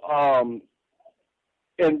him.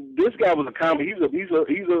 And this guy was a comedy. He's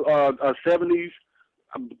a 70s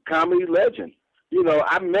comedy legend.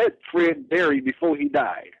 I met Fred Berry before he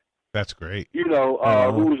died. That's great. Who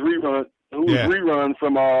was rerun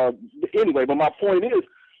from. Anyway, but my point is,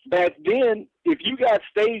 back then, if you got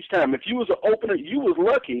stage time, if you was an opener, you was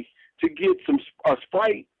lucky to get a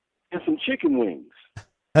Sprite and some chicken wings.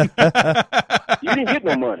 You didn't get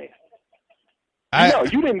no money.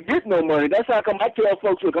 You didn't get no money. That's how come I tell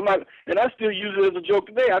folks, look, I'm not, and I still use it as a joke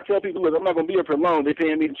today. I tell people, look, I'm not going to be here for long. They're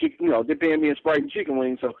paying me they're paying me in Sprite and chicken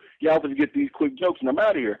wings, so y'all just get these quick jokes and I'm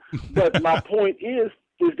out of here. But my point is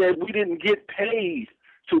that we didn't get paid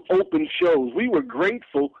to open shows. We were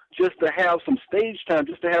grateful just to have some stage time,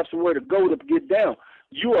 just to have somewhere to go to get down.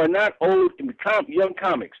 You are not owed, young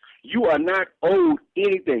comics, you are not owed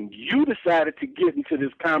anything. You decided to get into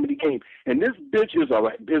this comedy game. And this bitch is a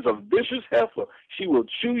vicious heifer. She will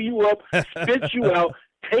chew you up, spit you out,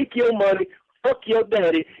 take your money, fuck your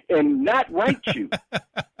daddy, and not write you.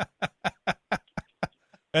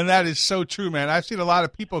 And that is so true, man. I've seen a lot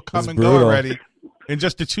of people come and go already in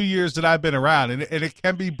just the 2 years that I've been around. And it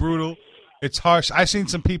can be brutal. It's harsh. I've seen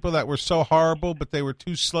some people that were so horrible, but they were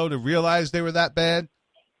too slow to realize they were that bad.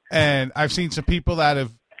 And I've seen some people that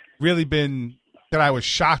have really been, that I was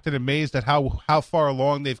shocked and amazed at how far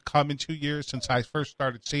along they've come in 2 years since I first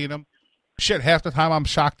started seeing them. shit, half the time I'm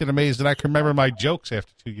shocked and amazed that I can remember my jokes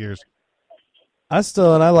after 2 years. I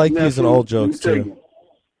like Now, using see, old jokes let me tell too. you,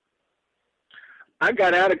 I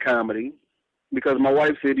got out of comedy because my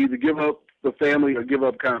wife said either give up the family or give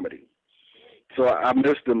up comedy. So I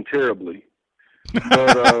missed them terribly.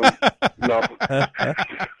 But no,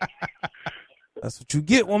 That's what you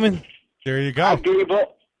get, woman. There you I go.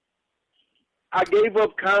 gave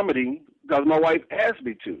up comedy because my wife asked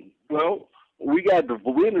me to. Well, we ended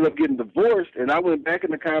up getting divorced, and I went back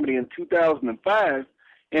into comedy in 2005.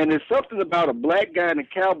 And there's something about a black guy in a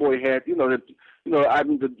cowboy hat. Some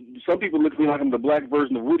people look at me like I'm the black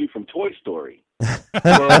version of Woody from Toy Story.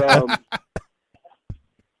 But,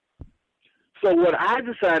 so what I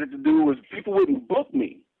decided to do was people wouldn't book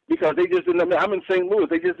me because they just didn't. I'm in St. Louis.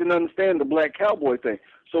 They just didn't understand the black cowboy thing.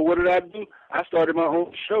 So what did I do? I started my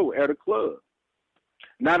own show at a club.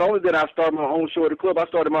 Not only did I start my own show at a club, I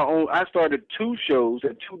started 2 shows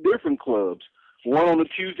at 2 different clubs, one on a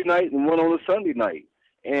Tuesday night and one on a Sunday night.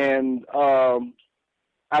 And I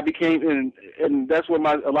became, and that's where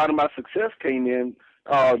a lot of my success came in,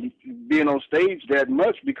 being on stage that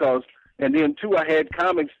much and then 2, I had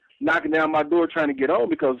comics knocking down my door trying to get on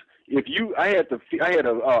because I had a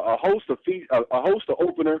host, a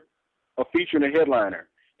opener, a feature, and a headliner,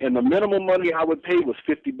 and the minimum money I would pay was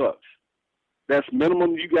 $50. That's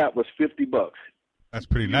minimum you got was $50. That's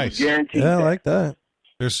pretty nice. Guaranteed. Yeah, I like that.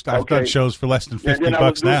 I've done shows for less than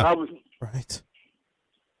 $50 now. Right.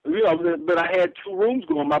 But I had 2 rooms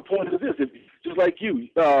going. My point is this: just like you,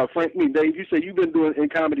 Frank, Dave, you say you've been doing in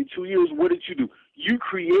comedy 2 years. What did you do? You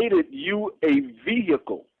created a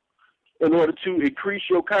vehicle in order to increase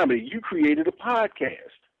your comedy. You created a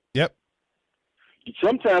podcast. Yep.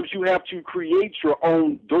 Sometimes you have to create your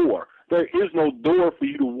own door. There is no door for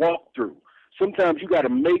you to walk through. Sometimes you got to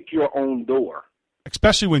make your own door.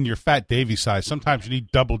 Especially when you're Fat Davey size. Sometimes you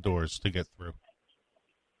need double doors to get through.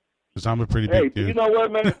 Because I'm a pretty big dude. You know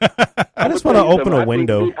what, man? I just want to open a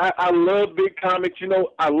window. I love big comics.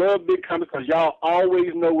 I love big comics because y'all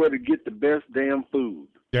always know where to get the best damn food.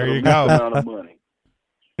 There you go. Amount of money.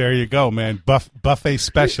 There you go, man. Buffet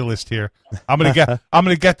specialist here. I'm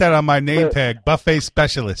gonna get that on my name tag. Buffet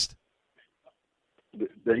specialist.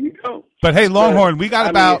 There you go. But hey, Longhorn, we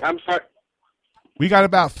got I'm sorry. We got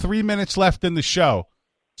about 3 minutes left in the show.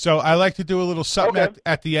 So I like to do a little something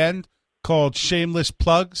at the end called shameless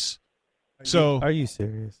plugs. Are you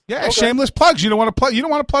serious? Yeah, shameless plugs. You don't want to plug. You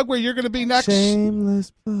don't want to plug where you're going to be next.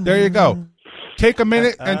 Shameless plugs. There you go. Take a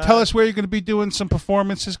minute and tell us where you're going to be doing some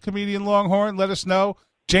performances, comedian Longhorn. Let us know.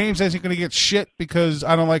 James isn't going to get shit because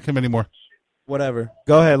I don't like him anymore. Whatever.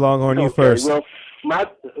 Go ahead, Longhorn. You first. Well,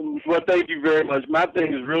 thank you very much. My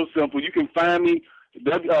thing is real simple. You can find me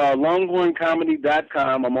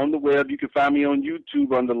longhorncomedy.com. I'm on the web. You can find me on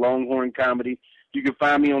YouTube under Longhorn Comedy. You can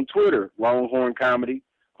find me on Twitter, Longhorn Comedy.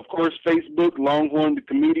 Of course, Facebook, Longhorn the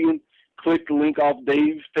Comedian. Click the link off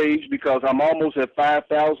Dave's page because I'm almost at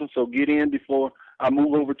 5,000, so get in before I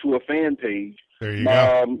move over to a fan page. There you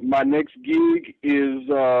go. My next gig is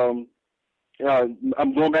I'm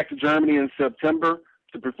going back to Germany in September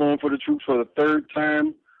to perform for the troops for the 3rd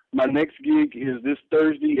time. My next gig is this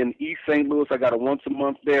Thursday in East St. Louis. I got a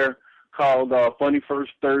once-a-month there called Funny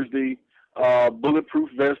First Thursday. Bulletproof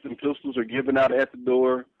vests and pistols are given out at the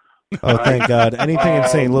door. Oh, thank God. Anything in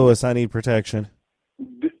St. Louis, I need protection.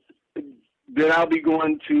 Then I'll be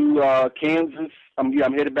going to Kansas. I'm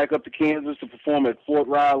headed back up to Kansas to perform at Fort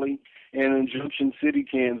Riley and in Junction City,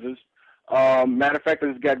 Kansas. Matter of fact,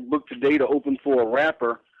 I just got booked today to open for a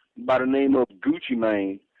rapper by the name of Gucci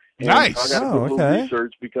Mane. And Nice. I got to do a little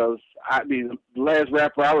research because the last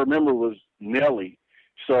rapper I remember was Nelly.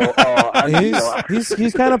 So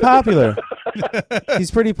he's kind of popular.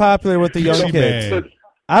 He's pretty popular with the young Gucci kids. Mane.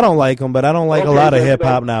 I don't like him, but I don't like a lot of hip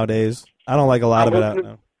hop nowadays. I don't like a lot of it out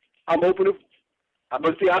now. I'm open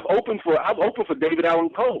for David Allen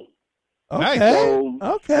Cole. Okay. So,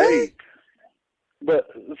 Okay. hey,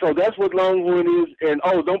 so that's what Longhorn is. And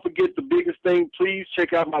don't forget the biggest thing. Please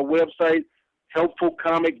check out my website,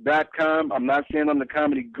 helpfulcomic.com. I'm not saying I'm the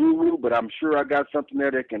comedy guru, but I'm sure I got something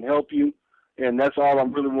there that can help you. And that's all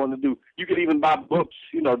I'm really wanting to do. You can even buy books.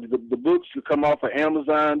 The books that come off of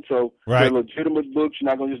Amazon, so they're legitimate books.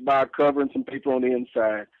 You're not going to just buy a cover and some paper on the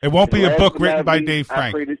inside. It won't be a book written by Dave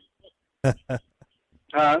Frank.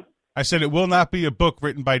 Huh? I said it will not be a book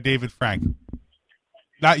written by David Frank.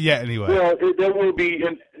 Not yet, anyway. Well, there will be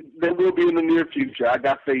in the near future. I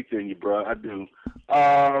got faith in you, bro. I do.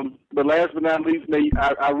 But last but not least,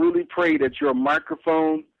 I really pray that your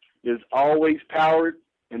microphone is always powered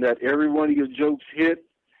and that every one of your jokes hit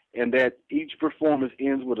and that each performance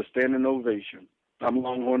ends with a standing ovation. I'm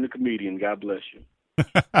Longhorn the Comedian. God bless you.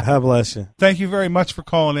 God bless you. Thank you very much for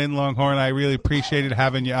calling in, Longhorn. I really appreciated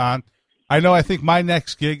having you on. I think my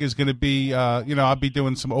next gig is going to be, I'll be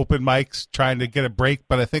doing some open mics, trying to get a break,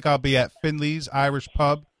 but I think I'll be at Finley's Irish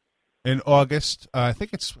Pub in August. I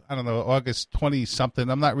think it's, August 20-something.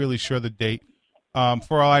 I'm not really sure the date.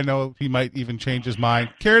 For all I know, he might even change his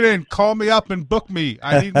mind. Kieran, call me up and book me.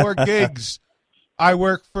 I need more gigs. I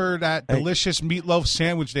work for that delicious meatloaf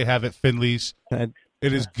sandwich they have at Finley's. It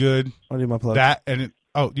is good. I'll do my plug.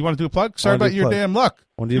 You want to do a plug? Sorry about your damn luck.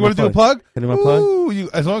 You want to do a plug? Can I do my plug? Ooh,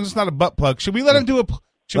 as long as it's not a butt plug. Should we let him do a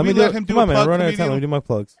Should we let him do a plug? Let me do my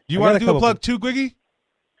plugs. You want to do a plug too, Gwiggy?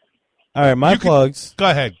 All right, my plugs. Go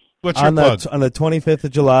ahead. What's your plug? On the 25th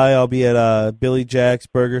of July, I'll be at Billy Jack's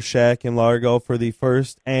Burger Shack in Largo for the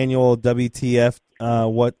first annual first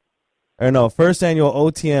annual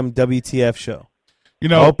OTM WTF show.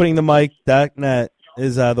 Openingthemic.net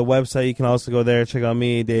is the website. You can also go there, check out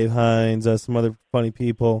me, Dave Hines, some other funny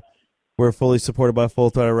people. We're fully supported by Full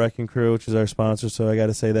Throttle Wrecking Crew, which is our sponsor, so I got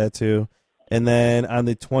to say that too. And then on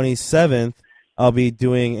the 27th, I'll be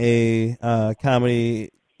doing a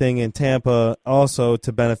comedy thing in Tampa also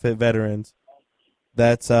to benefit veterans.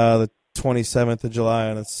 That's the 27th of July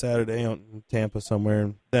on a Saturday in Tampa somewhere.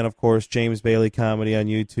 And then, of course, James Bailey Comedy on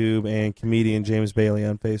YouTube and comedian James Bailey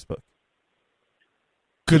on Facebook.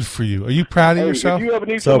 Good for you. Are you proud of yourself? If you ever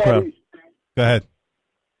need so somebody, proud. Go ahead.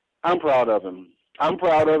 I'm proud of him.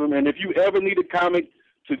 And if you ever need a comic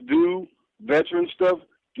to do veteran stuff,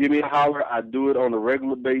 give me a holler. I do it on a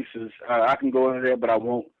regular basis. I can go into that, but I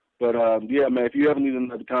won't. But, yeah, man, if you ever need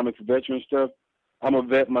another comic for veteran stuff, I'm a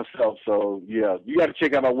vet myself. So, yeah, you got to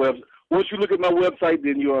check out my website. Once you look at my website,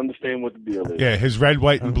 then you'll understand what the deal is. Yeah, his red,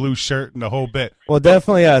 white, and blue shirt and the whole bit. Well,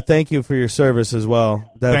 definitely, thank you for your service as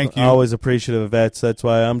well. Thank you. Always appreciative of vets. That's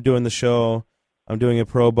why I'm doing the show. I'm doing it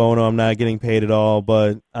pro bono. I'm not getting paid at all,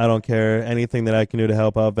 but I don't care. Anything that I can do to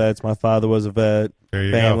help out vets. My father was a vet.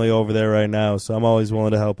 Family over there right now, so I'm always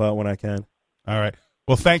willing to help out when I can. All right.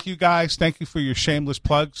 Well, thank you, guys. Thank you for your shameless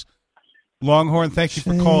plugs. Longhorn, thank you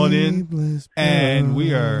for calling in. And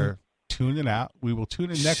we are tuning out. We will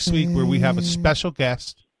tune in next week where we have a special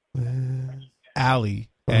guest, Allie.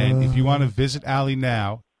 And if you want to visit Allie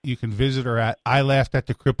now, you can visit her at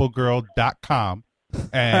ilaughedatthecripplegirl.com.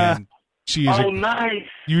 And she is nice.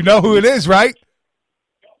 You know who it is, right?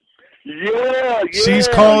 Yeah. She's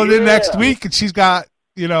calling in next week, and she's got,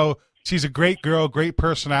 she's a great girl, great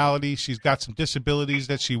personality. She's got some disabilities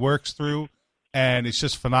that she works through, and it's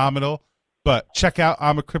just phenomenal. But check out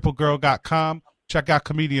I'mACrippledGirl.com. Check out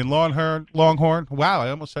comedian Longhorn. Wow, I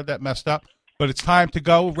almost said that messed up. But it's time to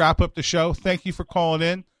go wrap up the show. Thank you for calling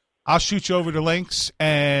in. I'll shoot you over the links,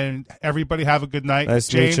 and everybody have a good night. Nice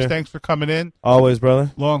to James, meet you. Thanks for coming in. Always,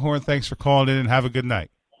 brother. Longhorn, thanks for calling in, and have a good night.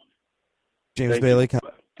 James Bailey.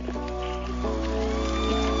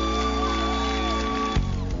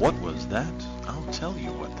 What was that? I'll tell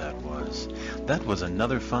you what that was. That was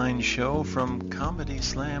another fine show from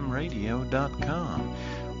ComedySlamRadio.com,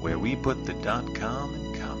 where we put the .com